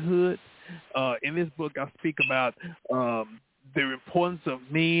 Fatherhood. In this book, I speak about the importance of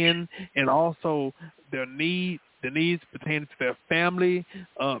men and also the needs pertaining to their family,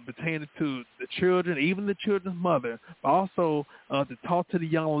 pertaining to the children, even the children's mother, but also to talk to the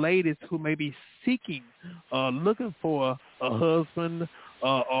young ladies who may be seeking, looking for a husband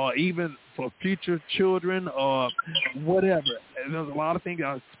or even for future children or whatever. And there's a lot of things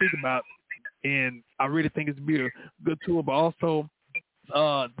I speak about, and I really think it's be a good tool, but also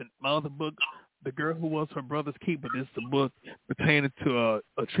my other book, The Girl Who Was Her Brother's Keeper. This is the book pertaining to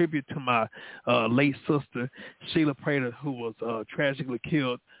a tribute to my late sister, Sheila Prater, who was tragically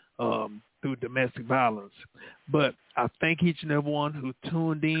killed through domestic violence. But I thank each and every one who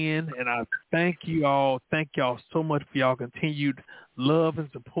tuned in, and I thank y'all so much for y'all continued love and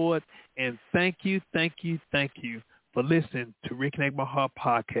support. And thank you for listening to Reconnect My Heart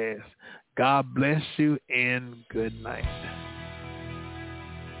podcast. God bless you, and good night.